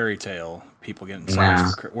made-up fairy tale. People getting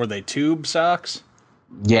socks. Nah. Were they tube socks?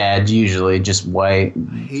 Yeah, usually just white.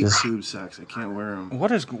 I hate tube socks. I can't wear them.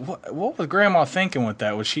 What was Grandma thinking with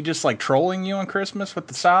that? Was she just like trolling you on Christmas with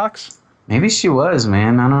the socks? Maybe she was,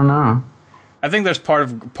 man. I don't know. I think there's part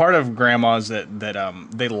of grandmas that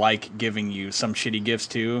they like giving you some shitty gifts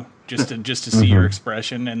too, just to see your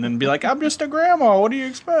expression, and then be like, "I'm just a grandma. What do you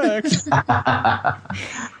expect?"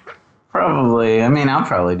 Probably. I mean, I'll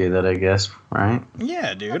probably do that, I guess, right?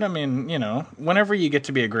 Yeah, dude. I mean, whenever you get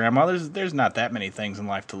to be a grandma, there's not that many things in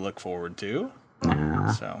life to look forward to.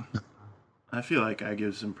 Nah. So. I feel like I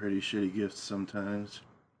give some pretty shitty gifts sometimes.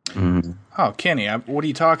 Mm. Oh, Kenny, what are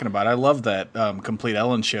you talking about? I love that Complete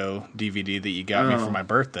Ellen Show DVD that you got me for my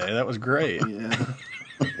birthday. That was great. Yeah.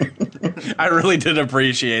 I really did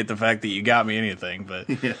appreciate the fact that you got me anything, but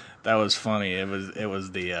that was funny. It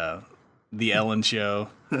was the Ellen Show,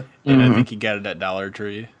 and I think you got it at Dollar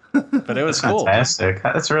Tree. But it was cool. Fantastic.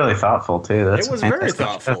 That's really thoughtful too. It was very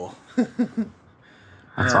thoughtful.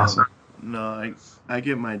 That's awesome. No, I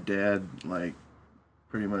get my dad like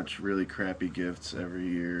pretty much really crappy gifts every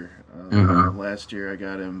year. Last year I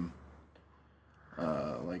got him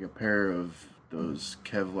like a pair of those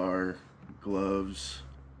Kevlar gloves,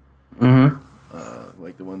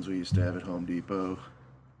 like the ones we used to have at Home Depot.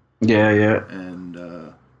 Yeah.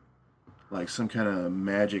 And like some kind of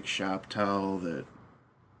magic shop towel that,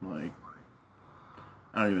 like,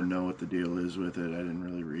 I don't even know what the deal is with it. I didn't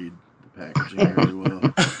really read the packaging very well.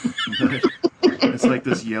 But it's like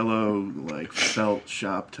this yellow, like, felt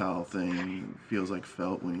shop towel thing. It feels like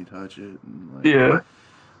felt when you touch it. And, like, yeah.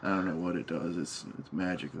 I don't know what it does. It's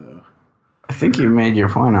magic, though. I think you made your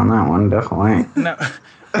point on that one, definitely. No.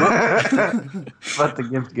 About the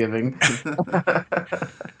gift giving.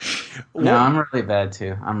 No, I'm really bad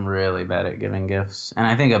too. I'm really bad at giving gifts, and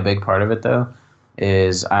I think a big part of it though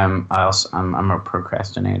is I'm a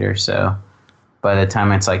procrastinator. So by the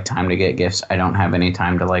time it's like time to get gifts, I don't have any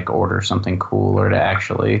time to like order something cool or to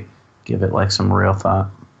actually give it like some real thought.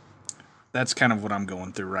 That's kind of what I'm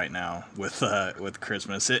going through right now with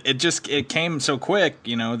Christmas. It came so quick,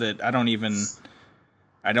 you know, that I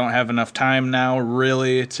don't have enough time now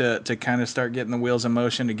really to kind of start getting the wheels in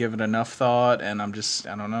motion to give it enough thought, and I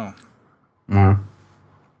don't know. Mm.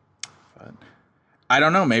 But I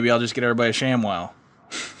don't know. Maybe I'll just get everybody a ShamWow.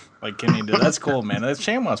 Like Kenny did. That's cool, man. That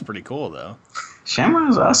ShamWow's pretty cool, though.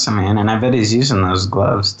 ShamWow's awesome, man, and I bet he's using those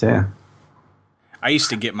gloves too. I used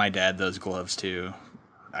to get my dad those gloves too.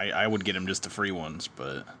 I would get him just the free ones,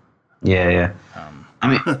 but yeah. I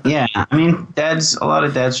mean, a lot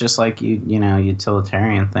of dads just like you know,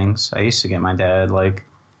 utilitarian things. I used to get my dad like,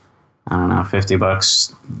 I don't know,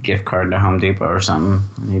 $50 gift card to Home Depot or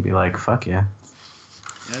something, and he'd be like, "Fuck yeah."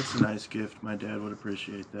 That's a nice gift. My dad would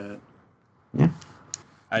appreciate that. Yeah.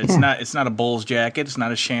 It's not a Bulls jacket. It's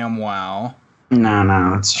not a ShamWow.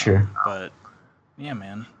 No, it's true. But yeah,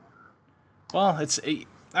 man. Well,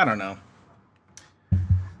 I don't know.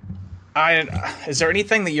 Is there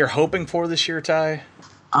anything that you're hoping for this year, Ty?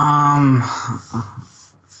 I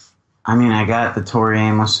mean, I got the Tori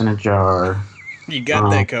Amos in a jar. You got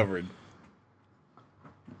that covered.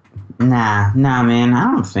 Nah, man, I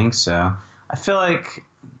don't think so. I feel like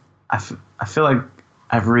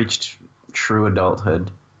I've reached true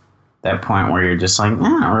adulthood. That point where you're just like, I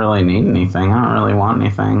don't really need anything. I don't really want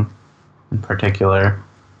anything in particular.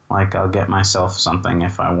 Like, I'll get myself something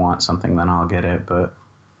if I want something, then I'll get it. But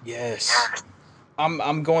yes,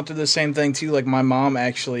 I'm going through the same thing too. Like, my mom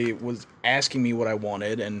actually was asking me what I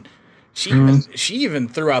wanted, and she even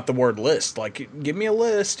threw out the word list. Like, give me a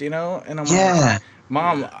list, you know. And I'm like,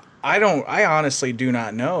 Mom, I honestly do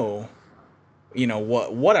not know, you know,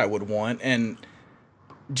 what I would want, and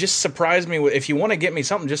just surprise me if you want to get me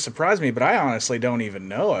something. Just surprise me, but I honestly don't even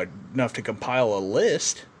know enough to compile a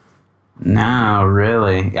list. No,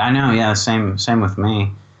 really. I know, yeah, same with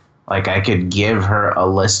me. Like, I could give her a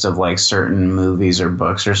list of, like, certain movies or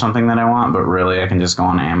books or something that I want, but really I can just go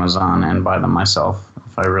on Amazon and buy them myself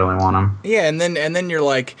if I really want them. Yeah, and then you're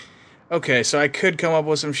like, okay, so I could come up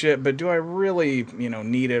with some shit, but do I really, you know,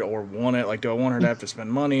 need it or want it? Like, do I want her to have to spend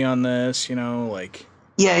money on this, you know, like...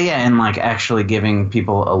 Yeah, and, like, actually giving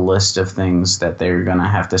people a list of things that they're gonna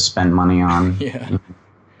have to spend money on. Yeah.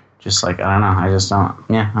 Just like, I don't know,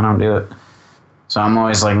 I don't do it. So I'm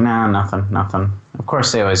always like, nah, nothing. Of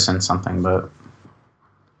course, they always send something, but...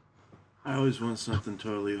 I always want something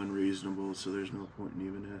totally unreasonable, so there's no point in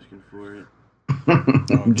even asking for it.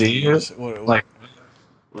 Oh, do you?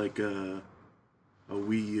 Like a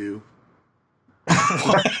Wii U.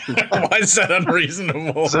 Why is that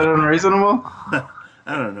unreasonable? Is that unreasonable?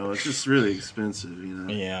 I don't know. It's just really expensive, you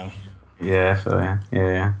know. Yeah. Yeah, I feel ya.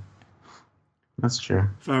 Yeah. That's true.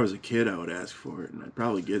 If I was a kid, I would ask for it, and I'd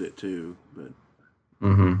probably get it too. But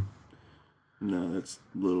no, that's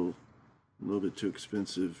a little bit too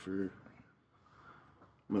expensive for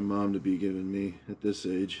my mom to be giving me at this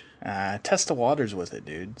age. Test the waters with it,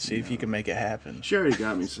 dude. See if you can make it happen. She already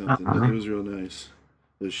got me something. It was real nice.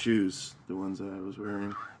 Those shoes, the ones that I was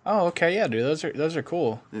wearing. Oh, okay, yeah, dude. Those are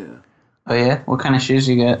cool. Yeah. Oh yeah, what kind of shoes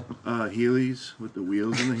you get? Heelys with the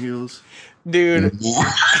wheels in the heels. Dude.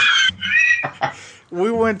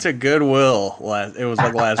 We went to Goodwill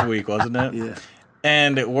last week, wasn't it? Yeah.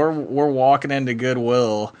 And we're walking into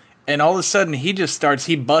Goodwill, and all of a sudden he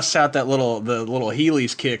busts out the little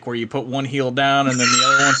Heelys kick where you put one heel down and then the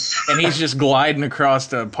other one, and he's just gliding across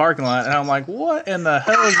the parking lot, and I'm like, what in the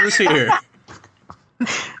hell is this here?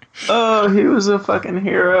 Oh, he was a fucking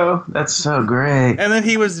hero. That's so great. And then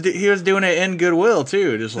he was doing it in Goodwill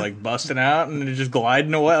too, just like busting out and just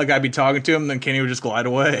gliding away. Like, I'd be talking to him, then Kenny would just glide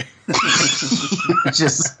away.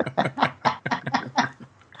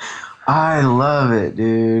 I love it,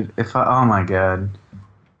 dude. Oh my god.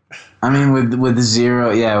 I mean, with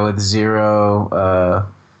zero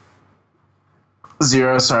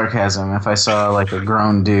sarcasm. If I saw like a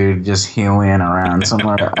grown dude just heeling around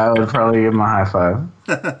somewhere, I would probably give him a high five.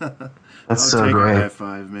 That's so great. A high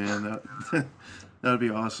five, man. That would be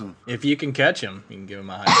awesome. If you can catch him, you can give him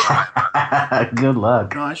a high five. Good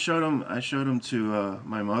luck. No, I showed him to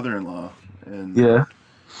my mother-in-law, and yeah.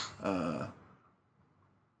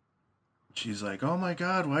 She's like, "Oh my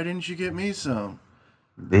God, why didn't you get me some?"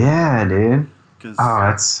 Yeah, dude. Because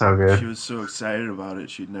that's so good. She was so excited about it.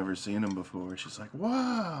 She'd never seen them before. She's like,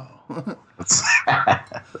 "Wow."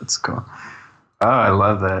 That's cool. Oh, I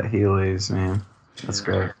love that Heelys, man. That's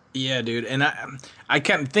great. Yeah, dude, and I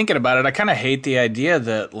kept thinking about it. I kind of hate the idea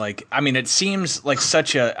that, like, I mean, it seems like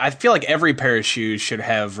such a. I feel like every pair of shoes should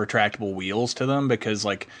have retractable wheels to them because,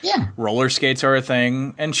 like, Yeah. roller skates are a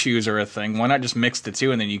thing and shoes are a thing. Why not just mix the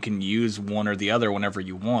two and then you can use one or the other whenever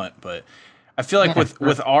you want? But I feel like with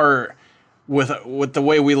the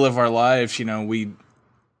way we live our lives, you know,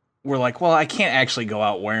 we're like, well, I can't actually go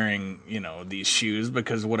out wearing, you know, these shoes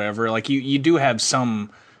because whatever. Like, you do have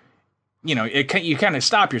some. You know, you kind of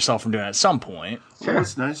stop yourself from doing it at some point. Well,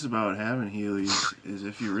 what's nice about having Heelys is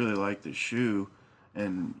if you really like the shoe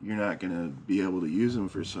and you're not going to be able to use them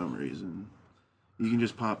for some reason, you can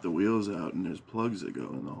just pop the wheels out and there's plugs that go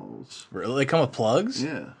in the holes. Really? They come with plugs?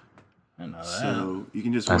 Yeah. I didn't know that. So you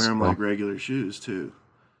can just That's wear them cool. like regular shoes too.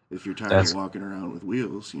 If you're tired That's- of walking around with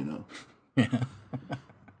wheels, you know.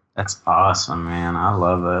 That's awesome, man. I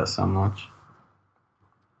love that so much.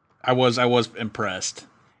 I was impressed.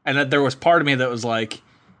 And that there was part of me that was like,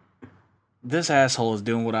 this asshole is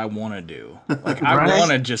doing what I want to do. Like, I Right? want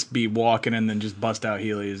to just be walking and then just bust out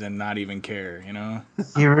Heelys and not even care, you know?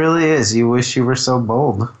 He really is. You wish you were so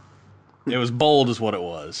bold. It was bold is what it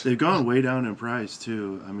was. They've gone way down in price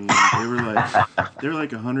too. I mean, they were like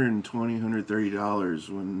 $120, $130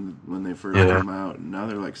 when they first Yeah. came out, and now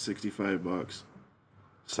they're like $65.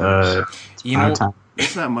 So You know, Time.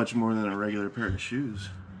 it's not much more than a regular pair of shoes.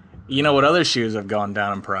 you know what other shoes have gone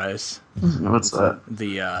down in price? What's that?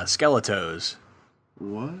 The Skeletos.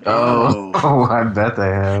 What? Oh, I bet they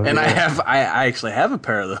have. And yeah. I actually have a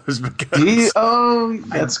pair of those because Do you? Oh,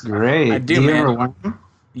 that's great. I do, you man. ever wear them?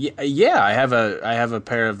 yeah, I have a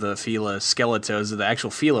pair of the Fila Skeletos, the actual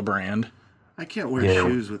Fila brand. I can't wear Yeah.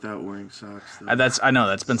 shoes without wearing socks. Though. I know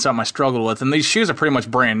that's been something I struggled with, and these shoes are pretty much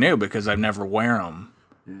brand new because I've never wear them.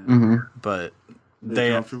 Mm-hmm. But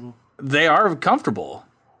They're comfortable. they are comfortable,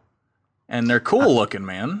 and they're cool looking,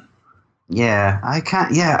 man. Yeah, I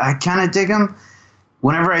kind of dig them.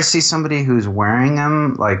 Whenever I see somebody who's wearing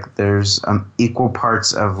them, like there's equal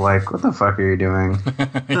parts of like, what the fuck are you doing?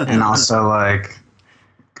 And also like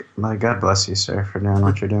God bless you, sir, for doing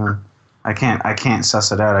what you're doing. I can't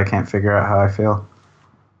suss it out. I can't figure out how I feel.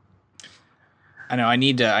 I know I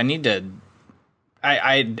need to.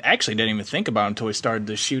 I actually didn't even think about them until we started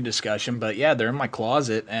the shoe discussion, but yeah, they're in my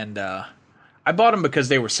closet, and I bought them because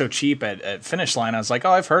they were so cheap at Finish Line. I was like,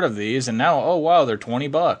 oh, I've heard of these, and now, oh wow, they're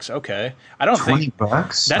 $20. Okay, I don't think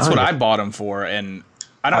 $20? that's Oh, what yeah. I bought them for, and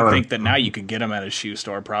I I don't would've- think that now you could get them at a shoe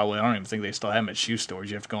store. Probably, I don't even think they still have them at shoe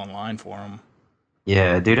stores. You have to go online for them.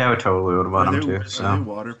 Yeah, dude, I would totally would have bought Are them they, too. are So they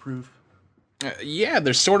waterproof? Yeah,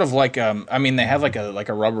 they're sort of like I mean, they have like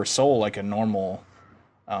a rubber sole, like a normal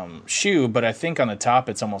shoe, but I think on the top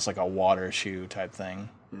it's almost like a water shoe type thing.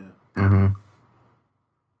 hmm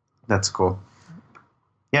that's cool.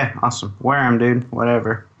 Yeah, awesome. Wear them, dude.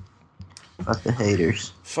 Whatever. Fuck the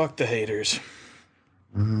haters. Fuck the haters.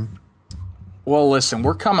 Well, listen,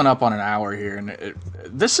 we're coming up on an hour here, and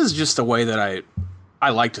this is just the way that I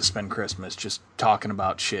like to spend Christmas, just talking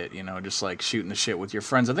about shit, you know, just like shooting the shit with your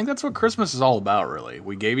friends. I think that's what Christmas is all about, really.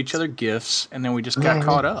 We gave each other gifts, and then we just got Yeah.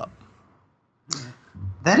 caught up.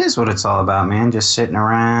 That is what it's all about, man. Just sitting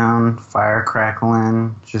around, fire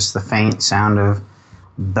crackling, just the faint sound of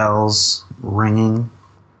bells ringing.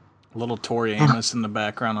 Little Tori Amos in the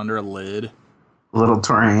background under a lid. Little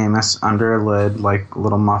Tori Amos under a lid, like a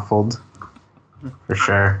little muffled. For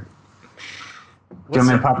sure. Do you want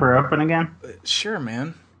me to pop her open again? Sure,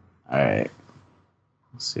 man. Alright.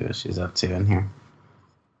 Let's see what she's up to in here.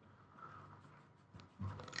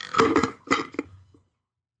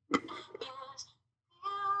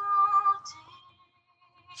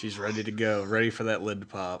 She's ready to go, ready for that lid to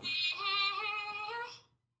pop.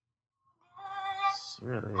 She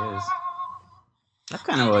really is. I've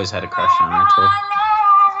kind of always had a crush on her, too.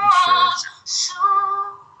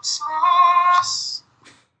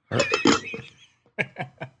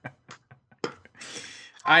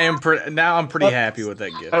 Now I'm pretty happy with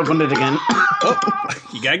that gift. Opened it again. Oh,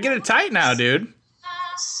 you gotta get it tight now, dude.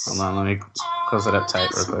 Hold on, let me close it up tight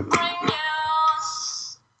real quick.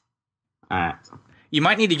 Alright. You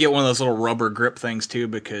might need to get one of those little rubber grip things too,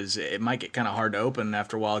 because it might get kind of hard to open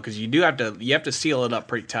after a while. Because you have to seal it up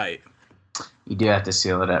pretty tight. You do have to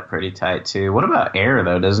seal it up pretty tight, too. What about air,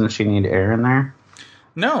 though? Doesn't she need air in there?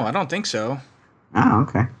 No, I don't think so. Oh,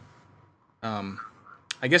 okay.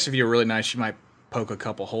 I guess if you're really nice, you might poke a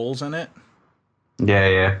couple holes in it.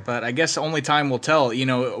 Yeah. But I guess only time will tell. You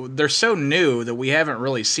know, they're so new that we haven't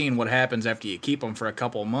really seen what happens after you keep them for a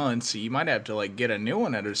couple months. You might have to like get a new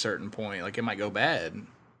one at a certain point. Like it might go bad.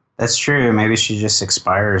 That's true. Maybe she just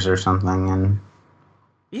expires or something, and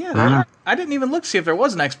Yeah, I didn't even look to see if there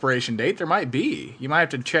was an expiration date. There might be. You might have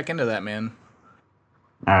to check into that, man.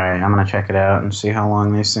 All right, I'm gonna check it out and see how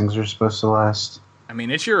long these things are supposed to last. I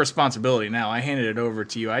mean, it's your responsibility now. I handed it over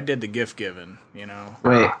to you. I did the gift giving, you know.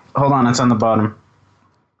 Wait, hold on. It's on the bottom.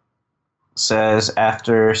 Says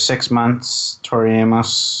after 6 months, Tori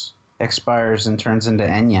Amos expires and turns into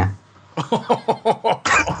Enya.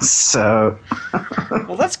 So,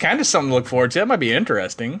 Well, that's kind of something to look forward to. That might be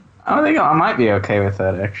interesting. I think I might be okay with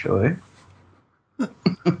that, actually.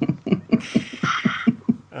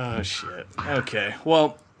 Oh, shit. Okay.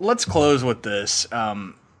 Well, let's close with this.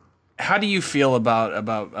 How do you feel about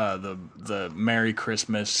the Merry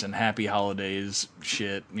Christmas and Happy Holidays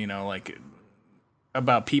shit? You know, like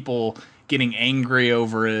about people getting angry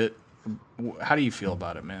over it. How do you feel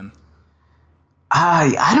about it, man?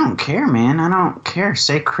 I don't care, man. I don't care.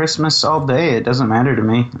 Say Christmas all day. It doesn't matter to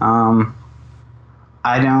me. I'm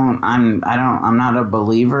not a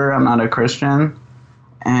believer. I'm not a Christian.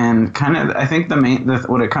 And kind of, I think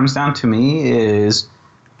what it comes down to me is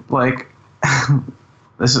like, I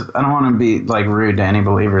don't want to be like rude to any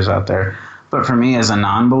believers out there, but for me as a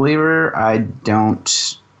non-believer, I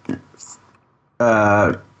don't,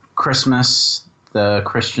 Christmas, the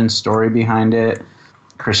Christian story behind it,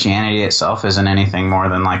 Christianity itself isn't anything more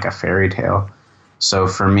than like a fairy tale. So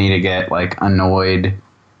for me to get like annoyed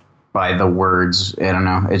by the words, I don't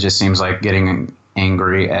know, it just seems like getting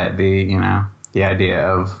angry at the idea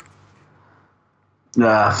of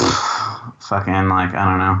fucking like, I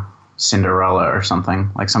don't know, Cinderella or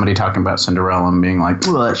something. Like somebody talking about Cinderella and being like,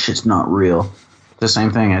 well, that shit's not real. The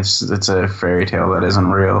same thing. It's a fairy tale that isn't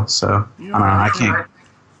real. So I don't know. I can't.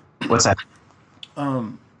 What's that?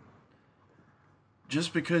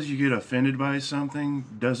 Just because you get offended by something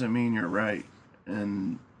doesn't mean you're right,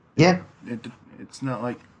 and Yeah. it's not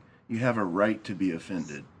like you have a right to be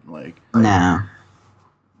offended. Like No.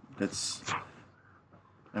 that's,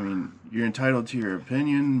 I mean, you're entitled to your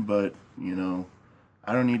opinion, but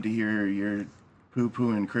I don't need to hear your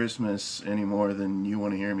poo-pooing Christmas any more than you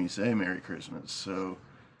want to hear me say Merry Christmas. So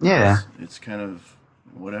Yeah. it's kind of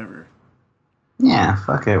whatever. Yeah.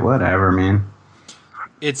 Fuck it. Whatever, man.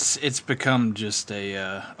 It's become just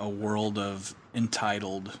a world of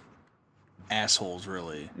entitled assholes,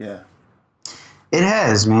 really. Yeah. It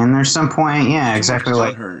has, man. There's some point. Yeah. Exactly.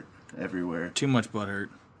 Like. Hurt everywhere. Too much butthurt.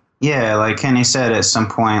 Yeah, like Kenny said, at some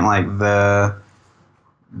point, like the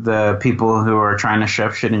people who are trying to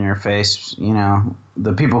shove shit in your face,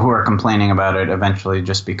 the people who are complaining about it eventually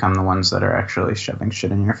just become the ones that are actually shoving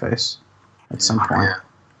shit in your face at some point.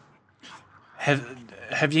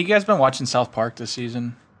 Have you guys been watching South Park this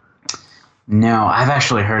season? No, I've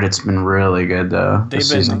actually heard it's been really good though.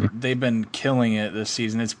 They've been killing it this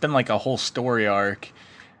season. It's been like a whole story arc.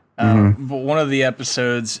 But one of the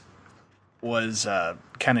episodes was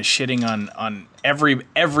kind of shitting on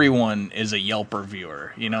everyone is a Yelp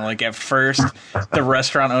reviewer. Like at first the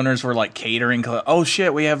restaurant owners were like catering. Oh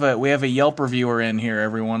shit, we have a Yelp reviewer in here.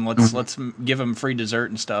 Everyone, let's give him free dessert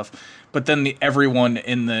and stuff. But then everyone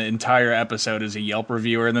in the entire episode is a Yelp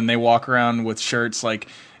reviewer, and then they walk around with shirts like,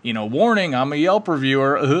 warning, I'm a Yelp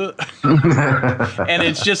reviewer. And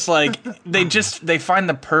it's just like they find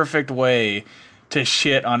the perfect way to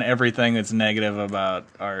shit on everything that's negative about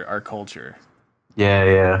our culture.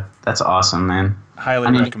 Yeah, that's awesome, man.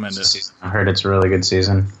 Highly recommend it. I heard it's a really good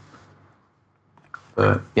season.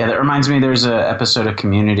 But yeah, that reminds me. There's an episode of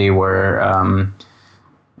Community where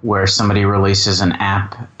somebody releases an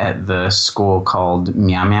app at the school called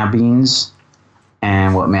Meow Meow Beans,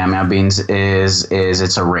 and what Meow Meow Beans is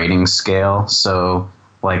it's a rating scale. So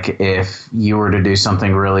like if you were to do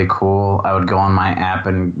something really cool, I would go on my app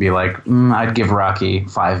and be like, I'd give Rocky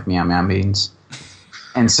 5 Meow Meow Beans.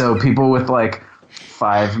 And so people with like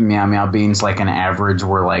 5 Meow Meow Beans, like an average,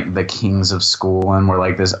 were like the kings of school and were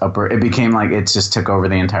like this upper. It became like it just took over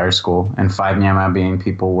the entire school. And 5 Meow Meow Bean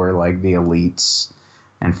people were like the elites.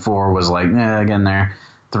 And 4 was like, again there.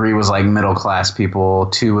 3 was like middle class people.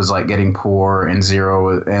 2 was like getting poor, and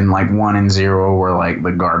 0 and like 1 and 0 were like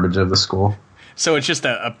the garbage of the school. So it's just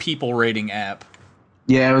a people rating app.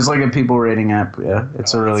 Yeah, it was like a people rating app. Yeah,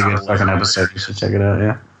 it's a really good fucking episode. You should check it out.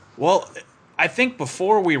 Yeah. Well, I think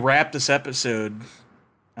before we wrap this episode,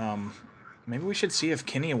 maybe we should see if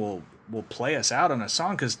Kenny will play us out on a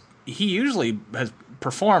song, because he usually has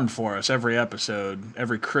performed for us every episode,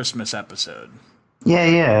 every Christmas episode.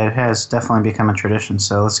 Yeah, it has definitely become a tradition.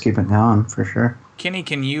 So let's keep it going for sure. Kenny,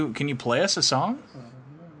 can you play us a song?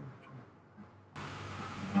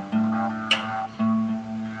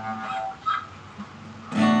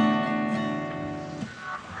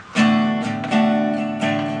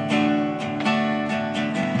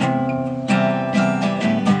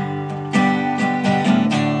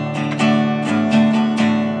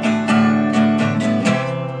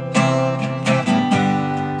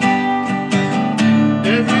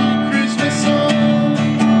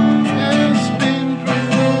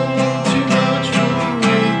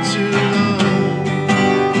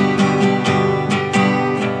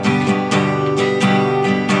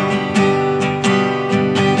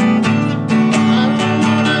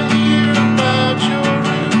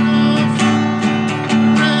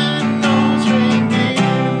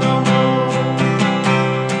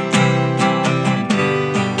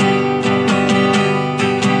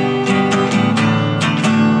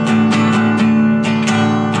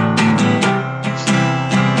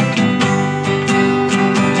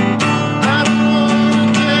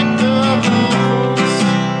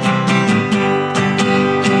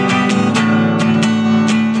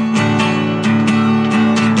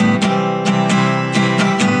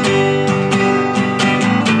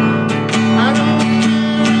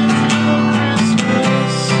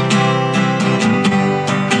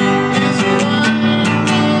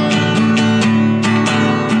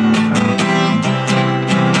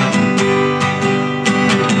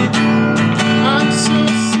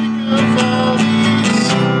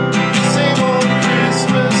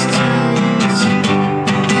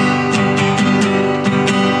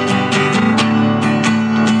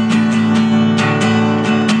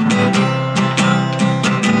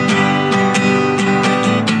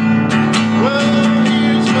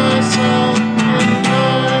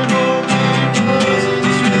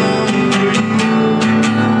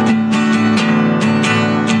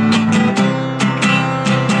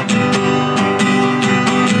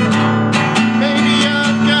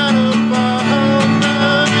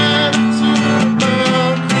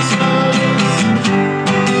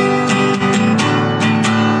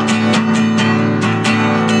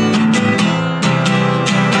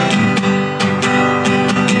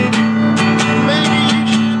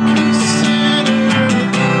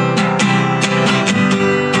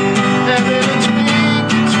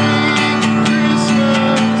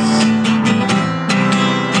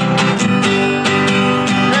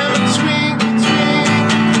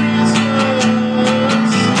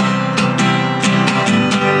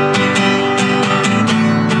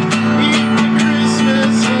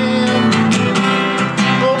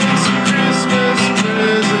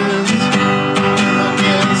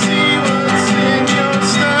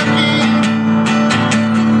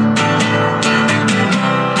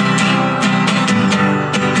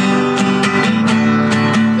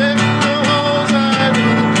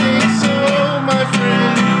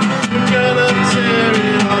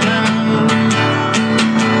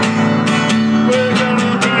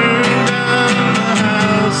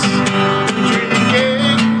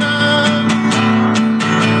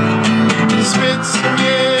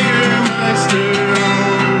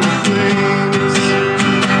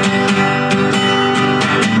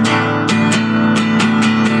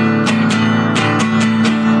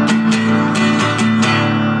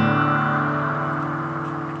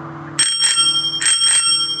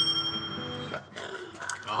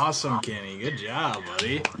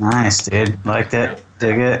 everybody. Nice, dude. Liked it.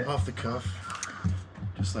 Dig it. Off the cuff.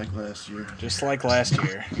 Just like last year. Just like last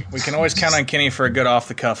year. We can always count on Kenny for a good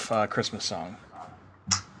off-the-cuff Christmas song.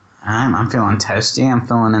 I'm feeling toasty. I'm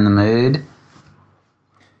feeling in the mood.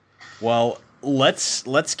 Well,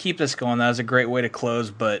 let's keep this going. That was a great way to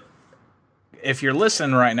close, but if you're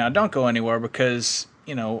listening right now, don't go anywhere because,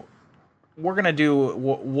 you know, we're going to do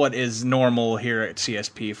what is normal here at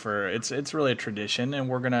CSP for it's really a tradition, and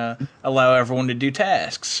we're going to allow everyone to do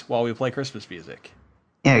tasks while we play Christmas music.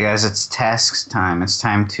 Yeah, guys, it's tasks time. It's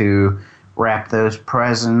time to wrap those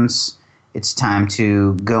presents. It's time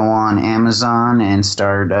to go on Amazon and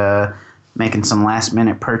start making some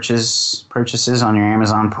last-minute purchases on your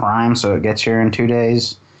Amazon Prime, so it gets here in 2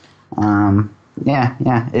 days. Yeah.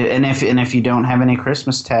 And if you don't have any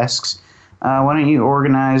Christmas tasks, why don't you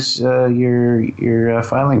organize your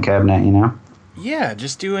filing cabinet? You know. Yeah,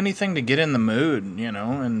 just do anything to get in the mood, you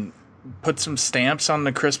know, and put some stamps on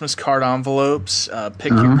the Christmas card envelopes.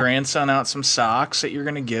 Pick your grandson out some socks that you're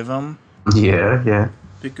going to give him. Yeah.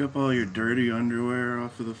 Pick up all your dirty underwear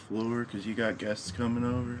off of the floor because you got guests coming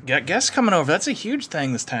over. Got guests coming over. That's a huge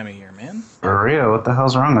thing this time of year, man. For real, what the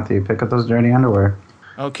hell's wrong with you? We up those dirty underwear.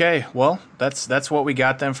 Okay, well, that's what we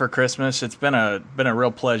got then for Christmas. It's been a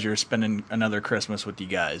real pleasure spending another Christmas with you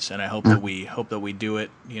guys, and I hope that we do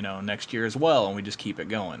it, you know, next year as well, and we just keep it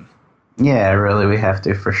going. Yeah, really, we have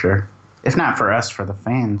to for sure. If not for us, for the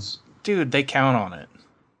fans. Dude, they count on it.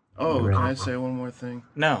 Oh, can I say one more thing?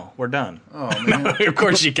 No, we're done. Oh, man. Of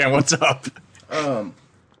course you can. What's up?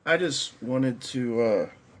 I just wanted to,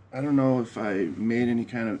 I don't know if I made any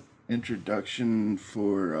kind of introduction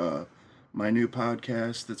for my new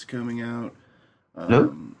podcast that's coming out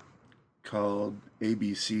called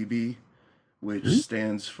ABCB, which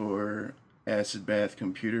stands for Acid Bath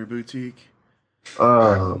Computer Boutique.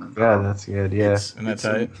 Oh, God, that's good, yeah.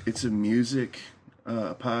 It's a music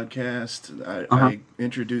podcast. I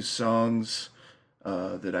introduce songs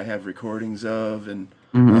that I have recordings of, and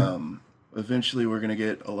eventually we're going to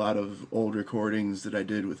get a lot of old recordings that I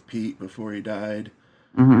did with Pete before he died.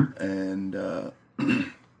 And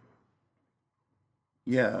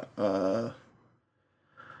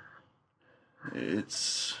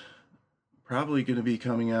it's probably going to be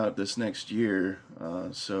coming out this next year,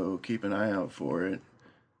 so keep an eye out for it.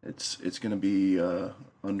 It's going to be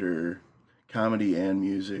under comedy and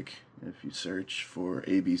music if you search for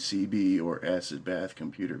ABCB or Acid Bath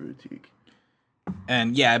Computer Boutique.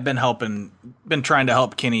 And yeah, I've been trying to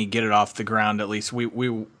help Kenny get it off the ground. At least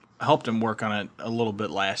we helped him work on it a little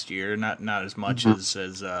bit last year, not as much as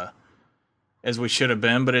we should have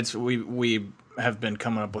been, but we have been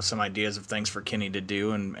coming up with some ideas of things for Kenny to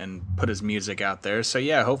do and put his music out there. So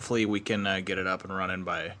yeah, hopefully we can get it up and running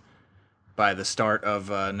by the start of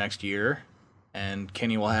next year, and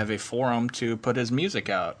Kenny will have a forum to put his music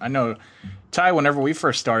out. I know, Ty, whenever we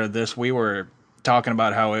first started this, we were talking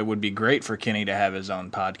about how it would be great for Kenny to have his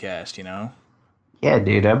own podcast, you know? Yeah,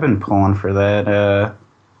 dude, I've been pulling for that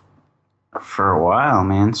for a while,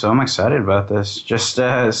 man, so I'm excited about this. Just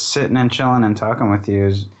sitting and chilling and talking with you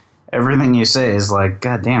is everything you say is like,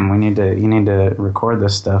 God damn, you need to record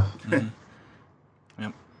this stuff.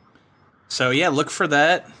 Yep. So yeah, look for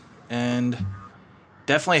that, and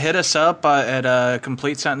definitely hit us up at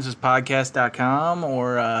CompleteSentencesPodcast.com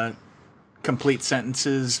or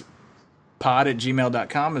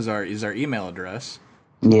CompleteSentencesPod@gmail.com is our email address.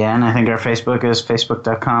 Yeah, and I think our Facebook is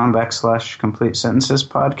Facebook.com/Complete Sentences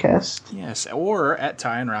Podcast. Yes, or at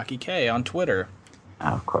Ty and Rocky K on Twitter.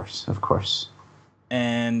 Oh, of course.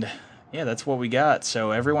 And yeah, that's what we got.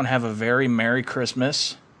 So everyone have a very Merry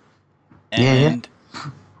Christmas. And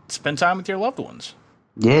spend time with your loved ones.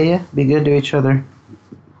 Yeah. Be good to each other.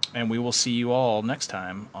 And we will see you all next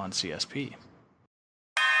time on CSP.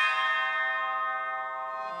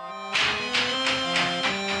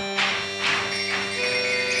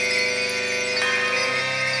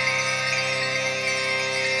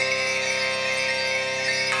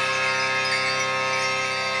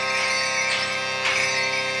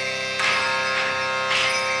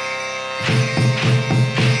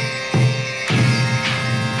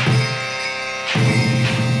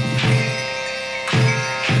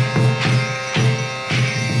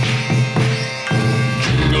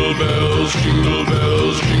 Jingle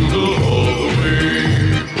bells, jingle all the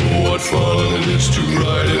way. Oh, what fun it is to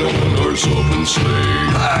ride in a one-horse open sleigh.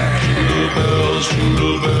 Jingle bells,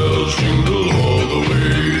 jingle all the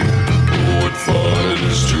way. Oh, what fun it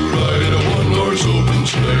is to ride in a one-horse open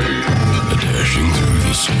sleigh. Dashing through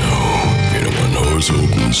the snow in a one-horse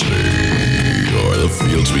open sleigh. O'er the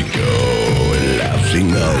fields we go,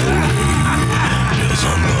 laughing all the way. Bells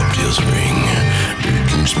on bobtails ring.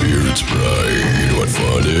 making spirits bright. What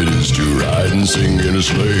fun it is to ride and sing in a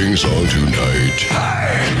sleighing song tonight.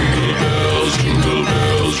 Jingle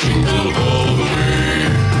bells, jingle all the way.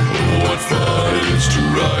 Oh, what fun it is to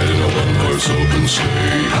ride in a one-horse open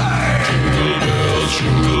sleigh.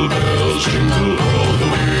 Jingle bells, jingle all the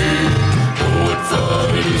way. Oh, what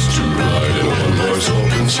fun it is to ride in a one-horse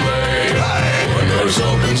open sleigh. One-horse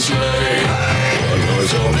open sleigh.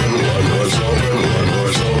 One-horse open, one-horse open,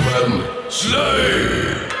 one-horse open sleigh.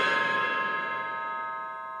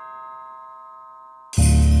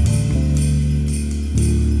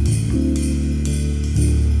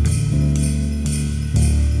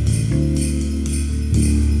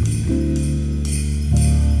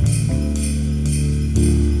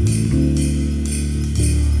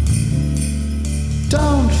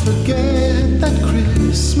 Don't forget that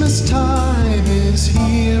Christmas time is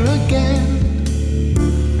here again.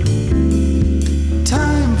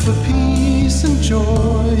 Time for peace and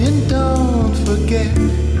joy, and don't forget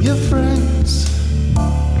your friends.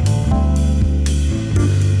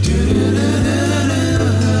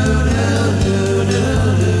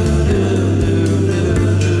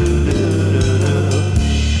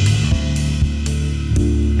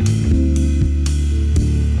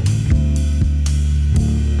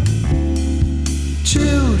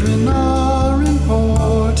 Children are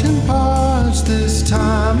important parts this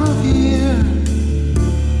time of year.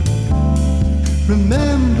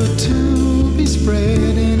 Remember to be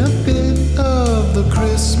spreading a bit of the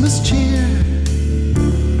Christmas cheer.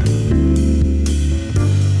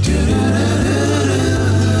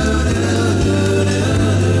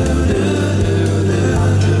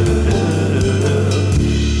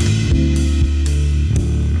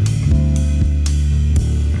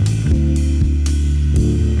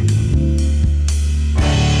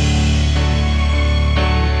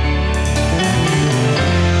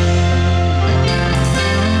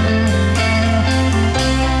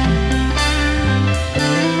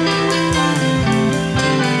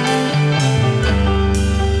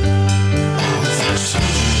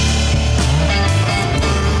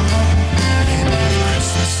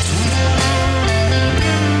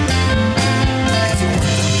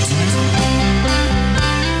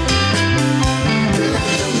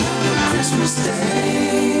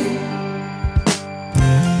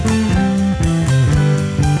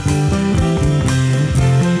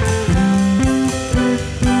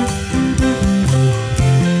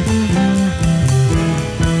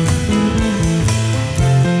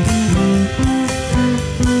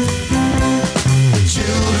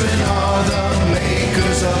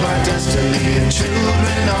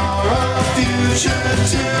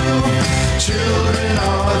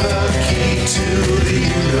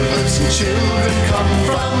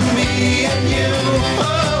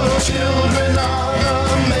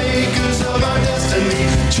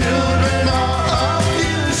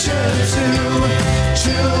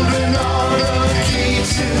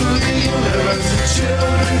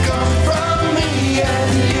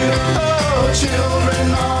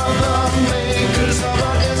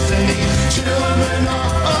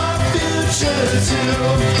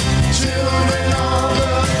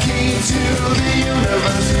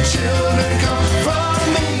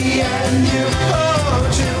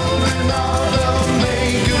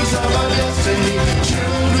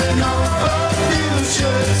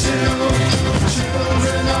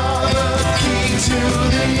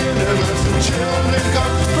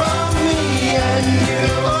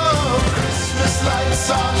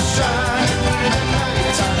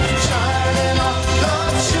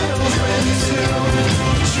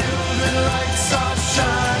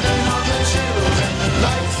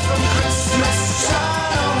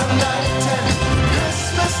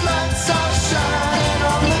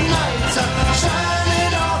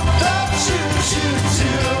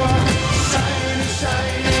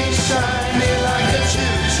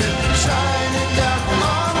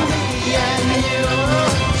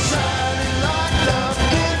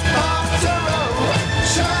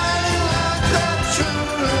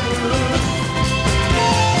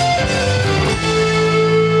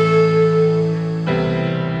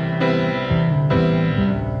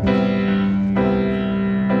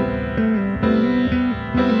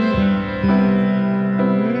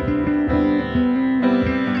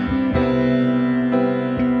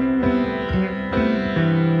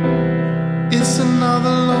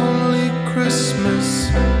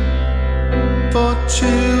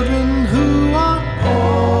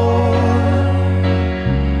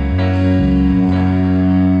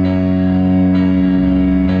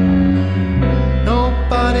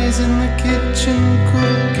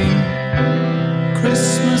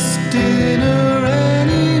 Christmas dinner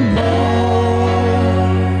anymore.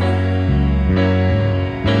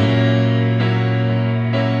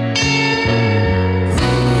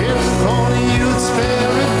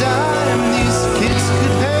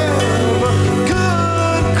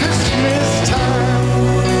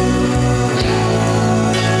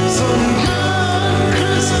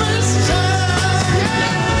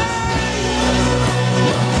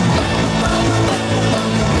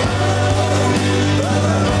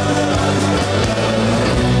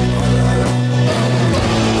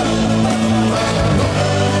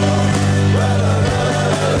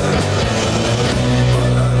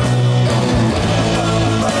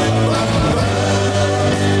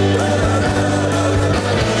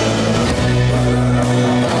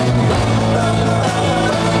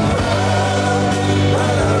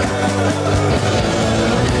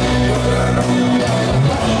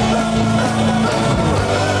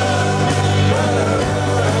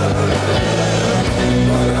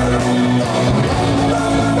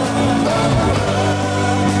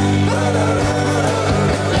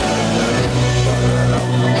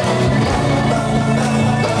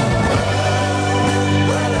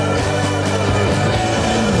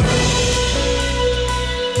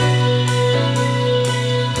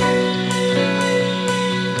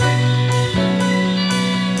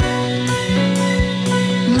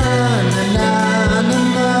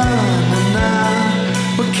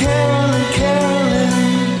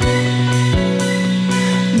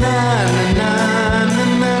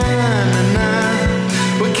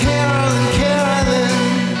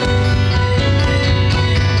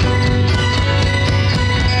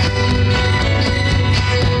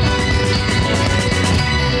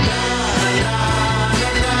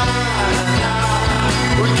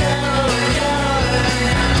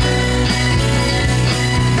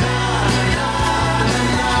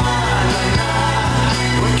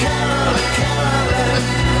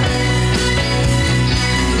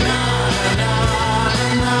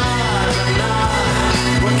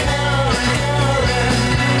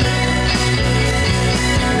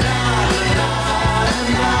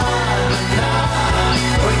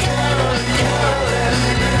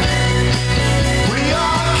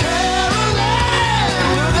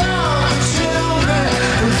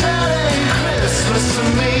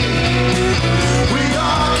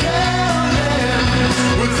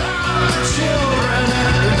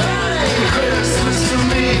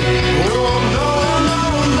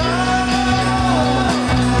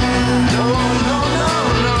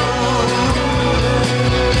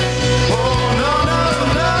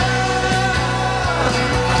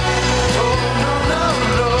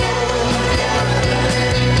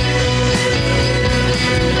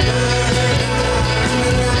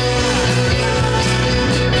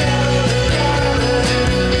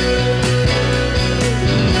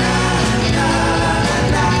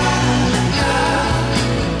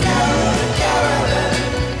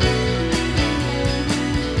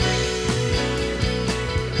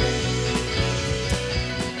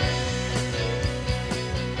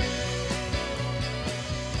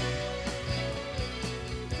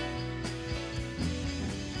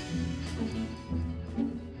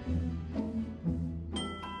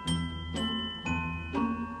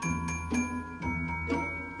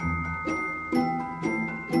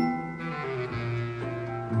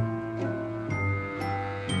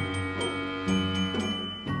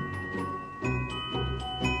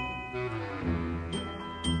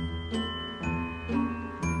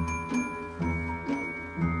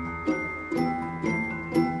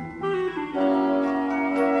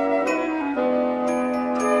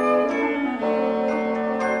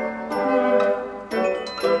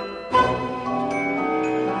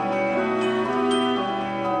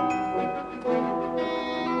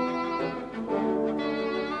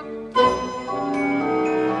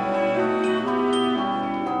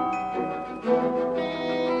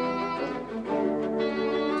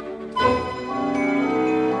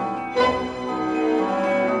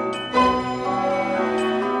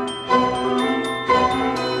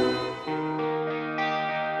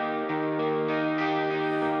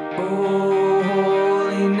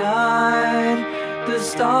 night, the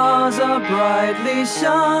stars are brightly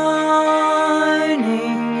shining.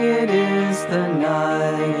 It is the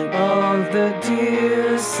night of the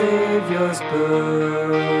dear Savior's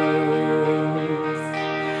birth.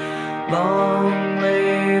 Long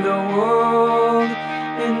lay the world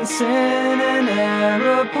in sin and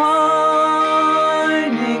error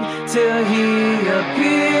pining, till he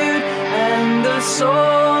appeared and the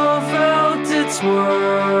soul felt its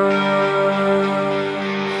worth.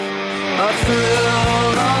 A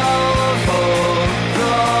thrill of hope,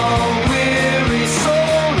 the weary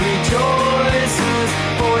soul rejoices,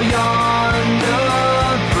 for yonder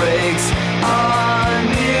breaks a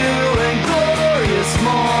new and glorious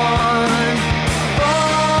morn.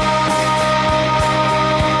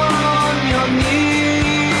 On your knees,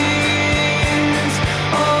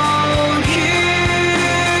 oh, hear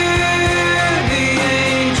the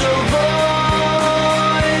angel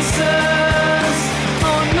voices.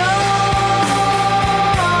 Oh, night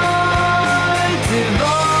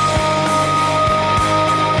divine,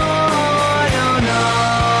 oh,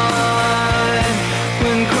 night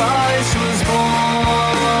when Christ was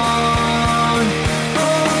born. Oh,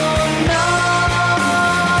 night,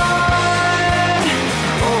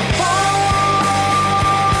 oh,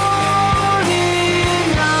 holy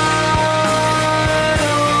night,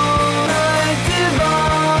 oh, night divine.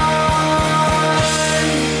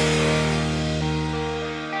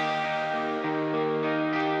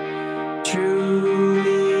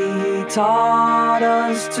 Truly he taught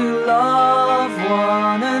us to love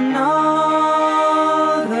one another.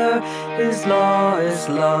 His law is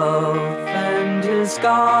love and his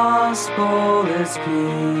gospel is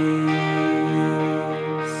peace.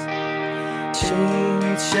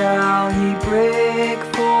 Chains shall he break,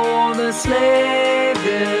 for the slave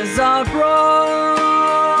is our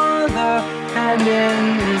brother, and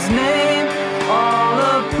in his name all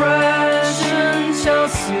oppression shall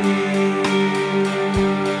cease.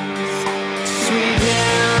 Sweet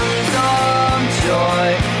hymns of joy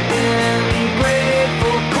in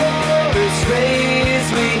grateful chorus raise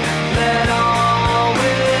we, let all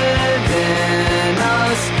within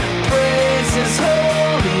us praise his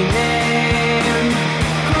holy name.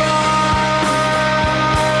 Christ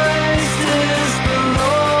is the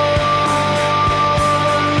Lord.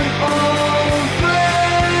 Oh,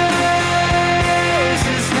 praise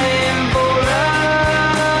his name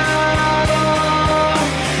forever.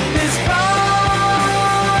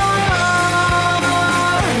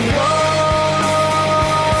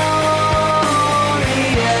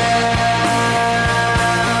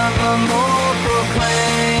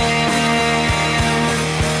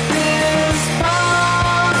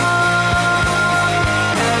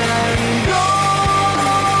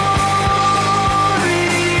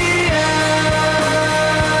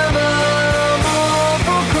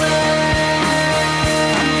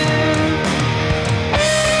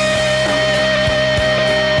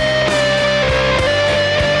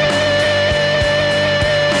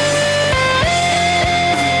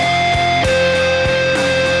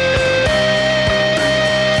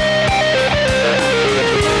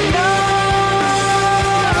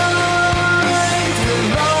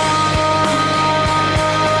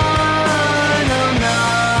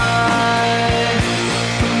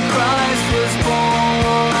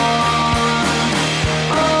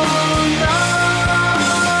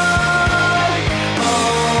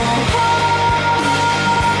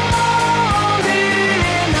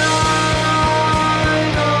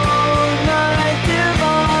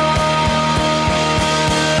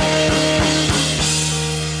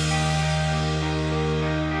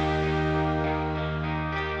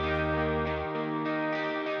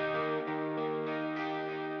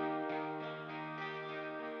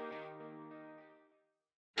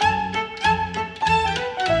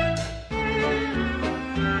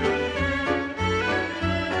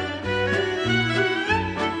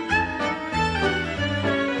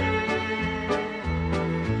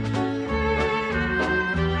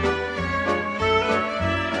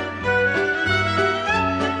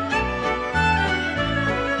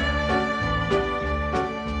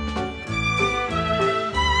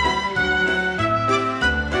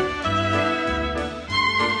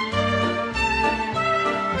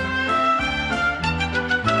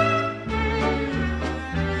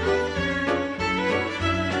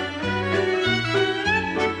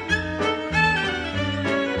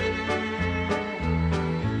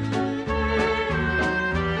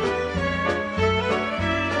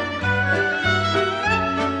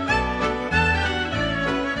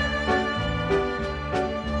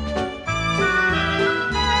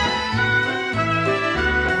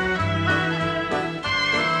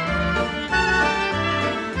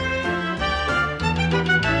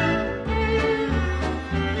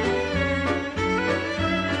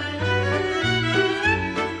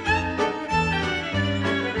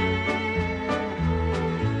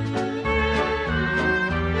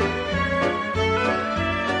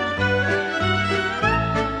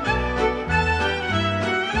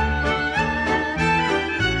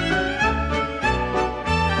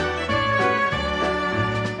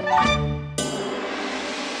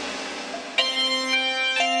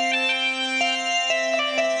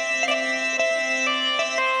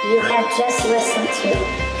 have just listened to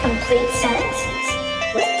Complete Sentences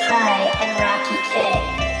with Ty and Rocky K.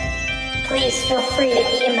 Please feel free to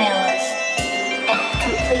email us at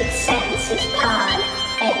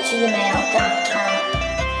completesentencespod@gmail.com.